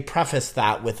 They preface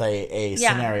that with a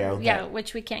scenario.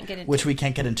 Which we can't get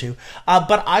into.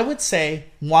 But I would say,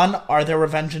 one, are there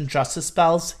revenge and justice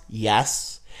spells?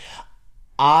 Yes.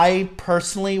 I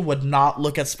personally would not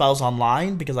look at spells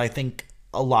online because I think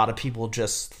a lot of people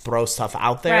just throw stuff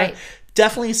out there. Right.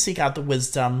 Definitely seek out the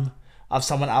wisdom of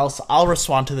someone else. I'll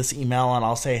respond to this email and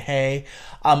I'll say, hey,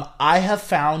 I have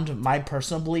found, my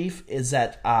personal belief is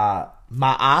that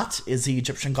Ma'at is the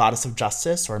Egyptian goddess of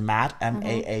justice, or Mat,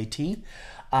 M-A-A-T.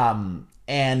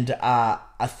 And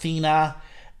Athena,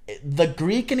 the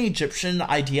Greek and Egyptian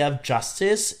idea of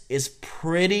justice is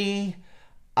pretty,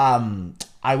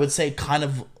 I would say, kind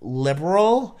of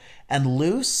liberal and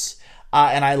loose.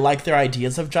 And I like their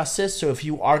ideas of justice. So if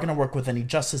you are going to work with any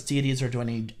justice deities or do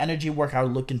any energy work, I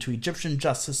would look into Egyptian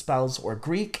justice spells or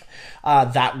Greek.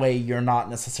 That way you're not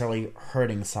necessarily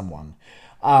hurting someone.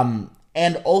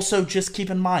 And also just keep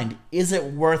in mind, is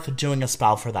it worth doing a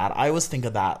spell for that? I always think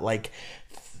of that. Like,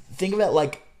 think of it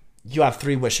like you have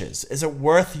 3 wishes. Is it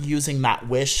worth using that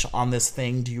wish on this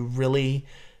thing? Do you really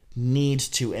need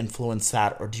to influence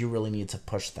that, or do you really need to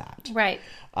push that? Right.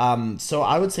 So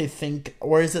I would say think,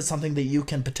 or is it something that you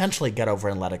can potentially get over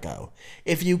and let it go?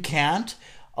 If you can't,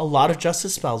 a lot of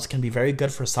justice spells can be very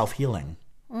good for self-healing.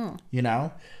 You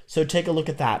know? So take a look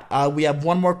at that. We have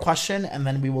one more question, and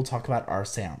then we will talk about our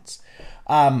seance.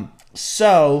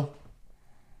 So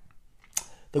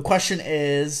the question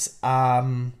is,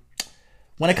 when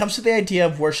it comes to the idea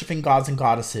of worshiping gods and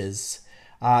goddesses,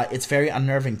 it's very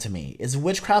unnerving to me. Is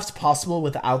witchcraft possible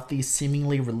without these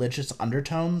seemingly religious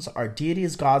undertones? Are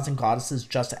deities, gods, and goddesses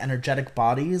just energetic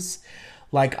bodies,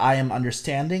 like I am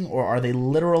understanding, or are they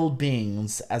literal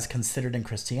beings as considered in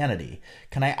Christianity?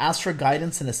 Can I ask for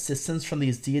guidance and assistance from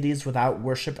these deities without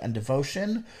worship and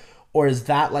devotion? Or is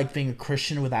that like being a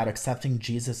Christian without accepting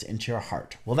Jesus into your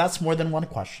heart? Well, that's more than one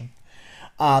question.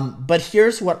 But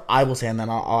here's what I will say, and then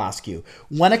I'll ask you.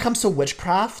 When it comes to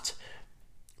witchcraft,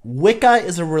 Wicca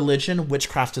is a religion,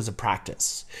 witchcraft is a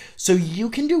practice. So you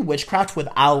can do witchcraft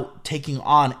without taking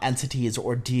on entities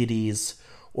or deities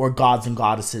or gods and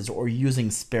goddesses or using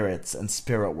spirits and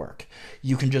spirit work.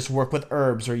 You can just work with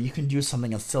herbs, or you can do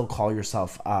something and still call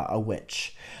yourself a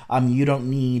witch. You don't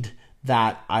need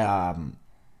that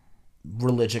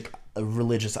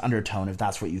religious undertone if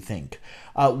that's what you think.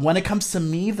 When it comes to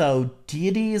me, though,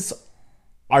 deities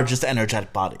are just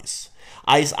energetic bodies.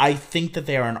 I think that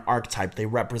they are an archetype. They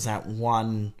represent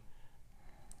one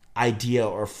idea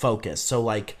or focus. So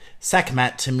like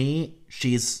Sekhmet, to me,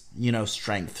 she's,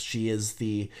 strength. She is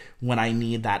when I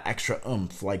need that extra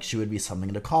oomph, like she would be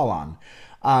something to call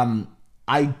on.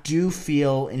 I do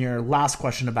feel in your last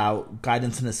question about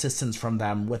guidance and assistance from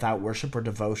them without worship or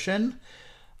devotion,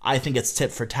 I think it's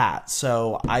tit for tat.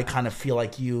 So I kind of feel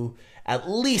like you at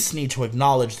least need to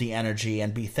acknowledge the energy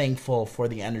and be thankful for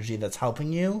the energy that's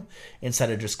helping you instead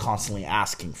of just constantly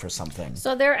asking for something.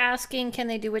 So they're asking, can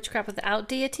they do witchcraft without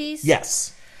deities?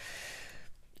 Yes.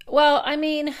 Well, I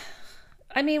mean,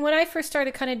 when I first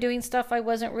started kind of doing stuff, I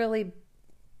wasn't really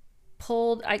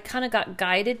pulled. I kind of got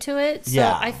guided to it. So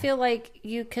Yeah. I feel like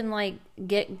you can like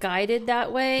get guided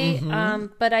that way.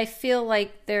 But I feel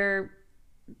like they're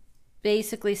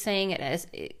basically saying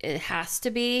it has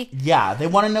to be. Yeah, they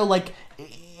want to know, like,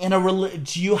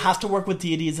 do you have to work with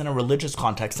deities in a religious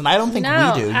context? And I don't think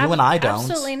No, we do. You and I don't.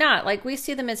 Absolutely not. Like, we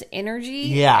see them as energy.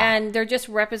 Yeah. And they're just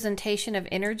representation of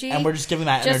energy. And we're just giving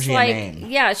that Just energy like, a name.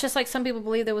 yeah, it's just like some people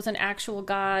believe there was an actual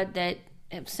God that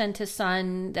sent his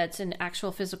son that's in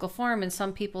actual physical form, and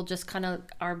some people just kind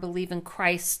of believe in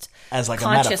Christ as like a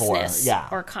metaphor, yeah,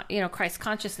 or Christ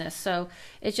consciousness. So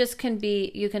it just can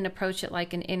be, you can approach it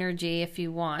like an energy if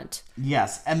you want.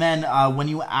 Yes, and then when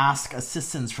you ask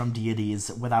assistance from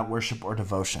deities without worship or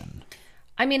devotion.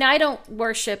 I mean, I don't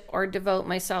worship or devote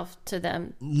myself to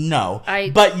them. No,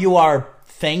 but you are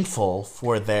thankful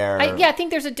for their... I think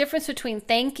there's a difference between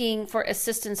thanking for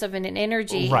assistance of an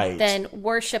energy than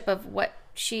worship of what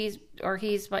she's or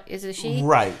he's. Is it a she?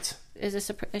 Right. Is this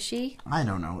a she? I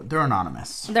don't know. They're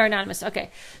anonymous. They're anonymous.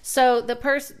 Okay. So the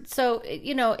person,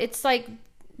 it's like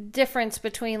difference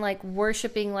between like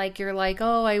worshiping, like you're like,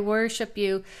 oh, I worship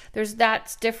you.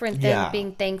 That's different than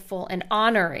being thankful and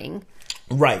honoring.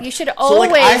 Right. You should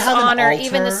always honor altar.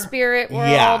 even the spirit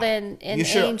world and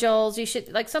angels. You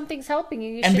should, like, something's helping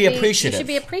you. And be appreciative. You should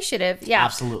be appreciative. Yeah.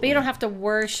 Absolutely. But you don't have to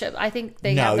worship. I think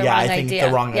they have the wrong idea. I think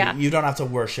the wrong idea. You don't have to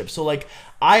worship. So, like,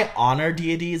 I honor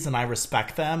deities and I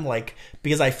respect them, like,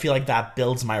 because I feel like that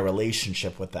builds my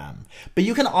relationship with them. But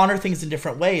you can honor things in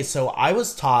different ways. So I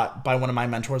was taught by one of my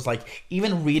mentors, like,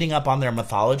 even reading up on their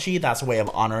mythology, that's a way of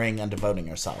honoring and devoting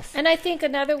yourself. And I think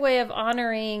another way of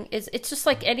honoring is, it's just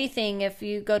like anything. If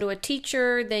you go to a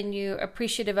teacher, then you're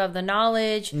appreciative of the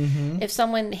knowledge. Mm-hmm. If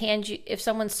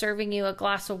someone's serving you a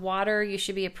glass of water, you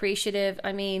should be appreciative.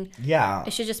 I mean, yeah,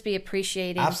 it should just be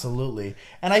appreciating. Absolutely.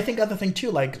 And I think other thing too,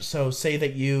 like, so say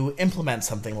that you implement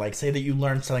something, like say that you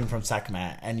learn something from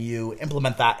Sekhmet and you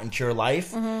implement that into your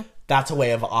life. Mm-hmm. That's a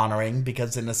way of honoring,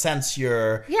 because in a sense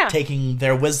you're taking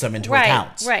their wisdom into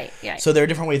account. Right. Yeah. So there are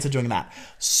different ways of doing that.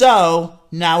 So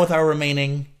now with our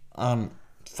remaining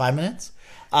 5 minutes,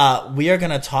 we are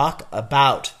going to talk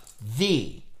about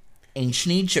the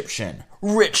ancient Egyptian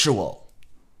ritual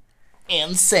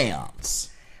and seance.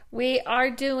 We are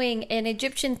doing an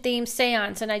Egyptian-themed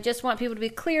seance, and I just want people to be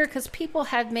clear, because people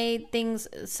have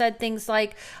said things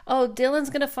like, oh, Dylan's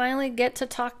going to finally get to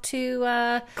talk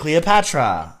to...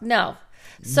 Cleopatra. No.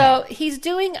 So he's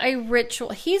doing a ritual.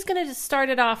 He's going to start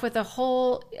it off with a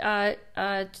whole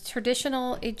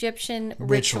traditional Egyptian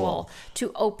ritual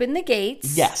to open the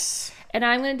gates. Yes. And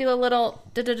I'm going to do a little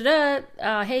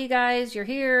hey guys, you're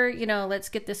here, let's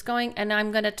get this going. And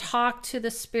I'm going to talk to the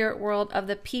spirit world of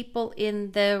the people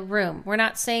in the room. We're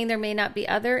not saying there may not be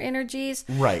other energies.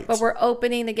 Right. But we're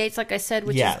opening the gates, like I said,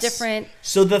 which is different.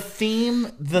 So the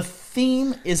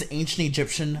theme is ancient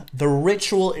Egyptian. The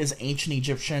ritual is ancient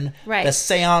Egyptian. Right. The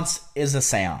seance is a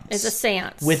seance. It's a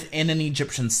seance. Within an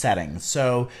Egyptian setting.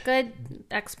 So good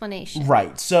explanation.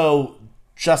 Right. So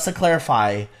just to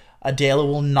clarify, Adela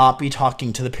will not be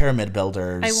talking to the pyramid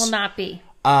builders. I will not be.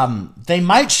 They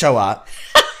might show up.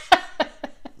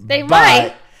 They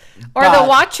might. Or the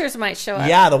Watchers might show up.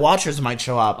 Yeah, the Watchers might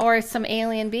show up. Or some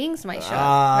alien beings might show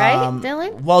up. Right,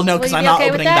 Dylan? Well, no, because I'm not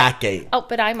opening that gate. Oh,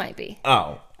 but I might be.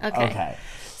 Oh. Okay.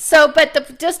 So,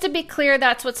 but just to be clear,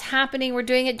 that's what's happening. We're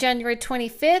doing it January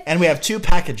 25th. And we have 2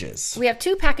 packages. We have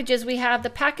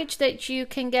the package that you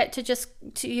can get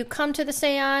you come to the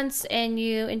seance and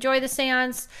you enjoy the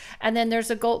seance. And then there's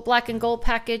a black and gold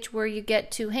package where you get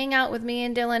to hang out with me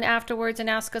and Dylan afterwards and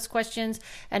ask us questions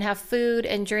and have food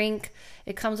and drink.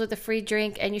 It comes with a free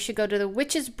drink. And you should go to the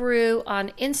Witch's Brew on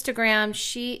Instagram.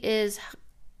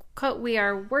 We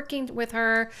are working with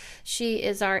her. She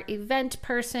is our event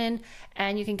person,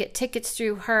 and you can get tickets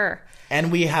through her.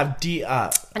 And we have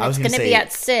and it's going to be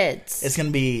at Sid's. It's going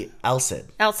to be Elcid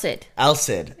on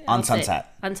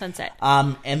Sunset. On Sunset.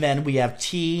 And then we have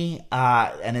tea,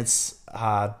 and it's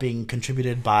being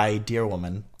contributed by Dear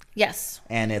Woman. Yes.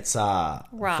 And it's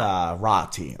raw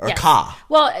tea or yes. Ka.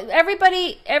 Well,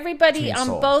 everybody on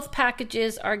both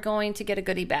packages are going to get a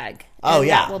goodie bag. Oh,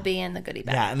 yeah. That will be in the goodie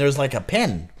bag. Yeah, and there's like a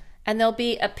pin. And there'll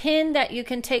be a pin that you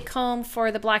can take home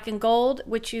for the black and gold,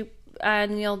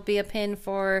 and you'll be a pin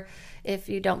for if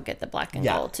you don't get the black and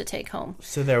gold to take home.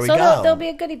 So there we go. There'll be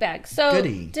a goodie bag. So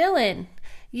Dylan,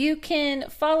 you can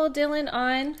follow Dylan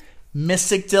on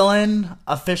Mystic Dylan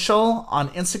Official on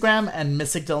Instagram, and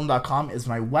mysticdylan.com is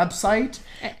my website.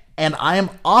 And I am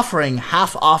offering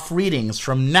half-off readings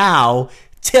from now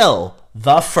till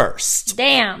the 1st.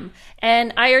 Damn.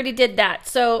 And I already did that.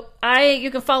 So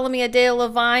you can follow me, Adele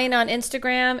Levine, on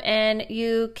Instagram, and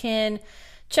you can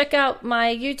check out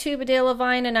my YouTube, Adele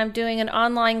Levine, and I'm doing an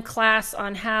online class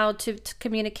on how to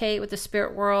communicate with the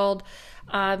spirit world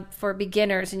for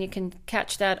beginners, and you can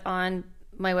catch that on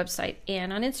my website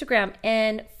and on Instagram.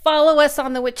 And follow us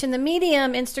on the Witch in the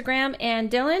Medium Instagram. And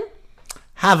Dylan,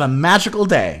 have a magical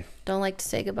day. Don't like to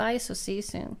say goodbye, so see you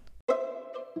soon.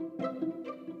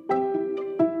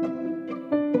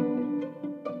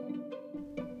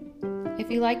 If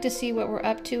you like to see what we're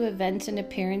up to, events and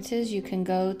appearances, you can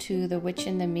go to The Witch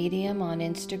in the Medium on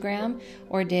Instagram,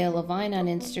 or Dale Levine on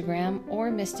Instagram,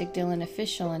 or Mystic Dylan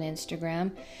Official on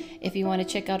Instagram. If you want to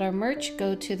check out our merch,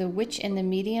 go to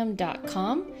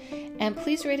thewitchinthemedium.com. And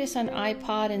please rate us on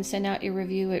iPod and send out your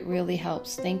review. It really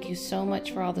helps. Thank you so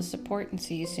much for all the support, and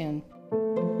see you soon.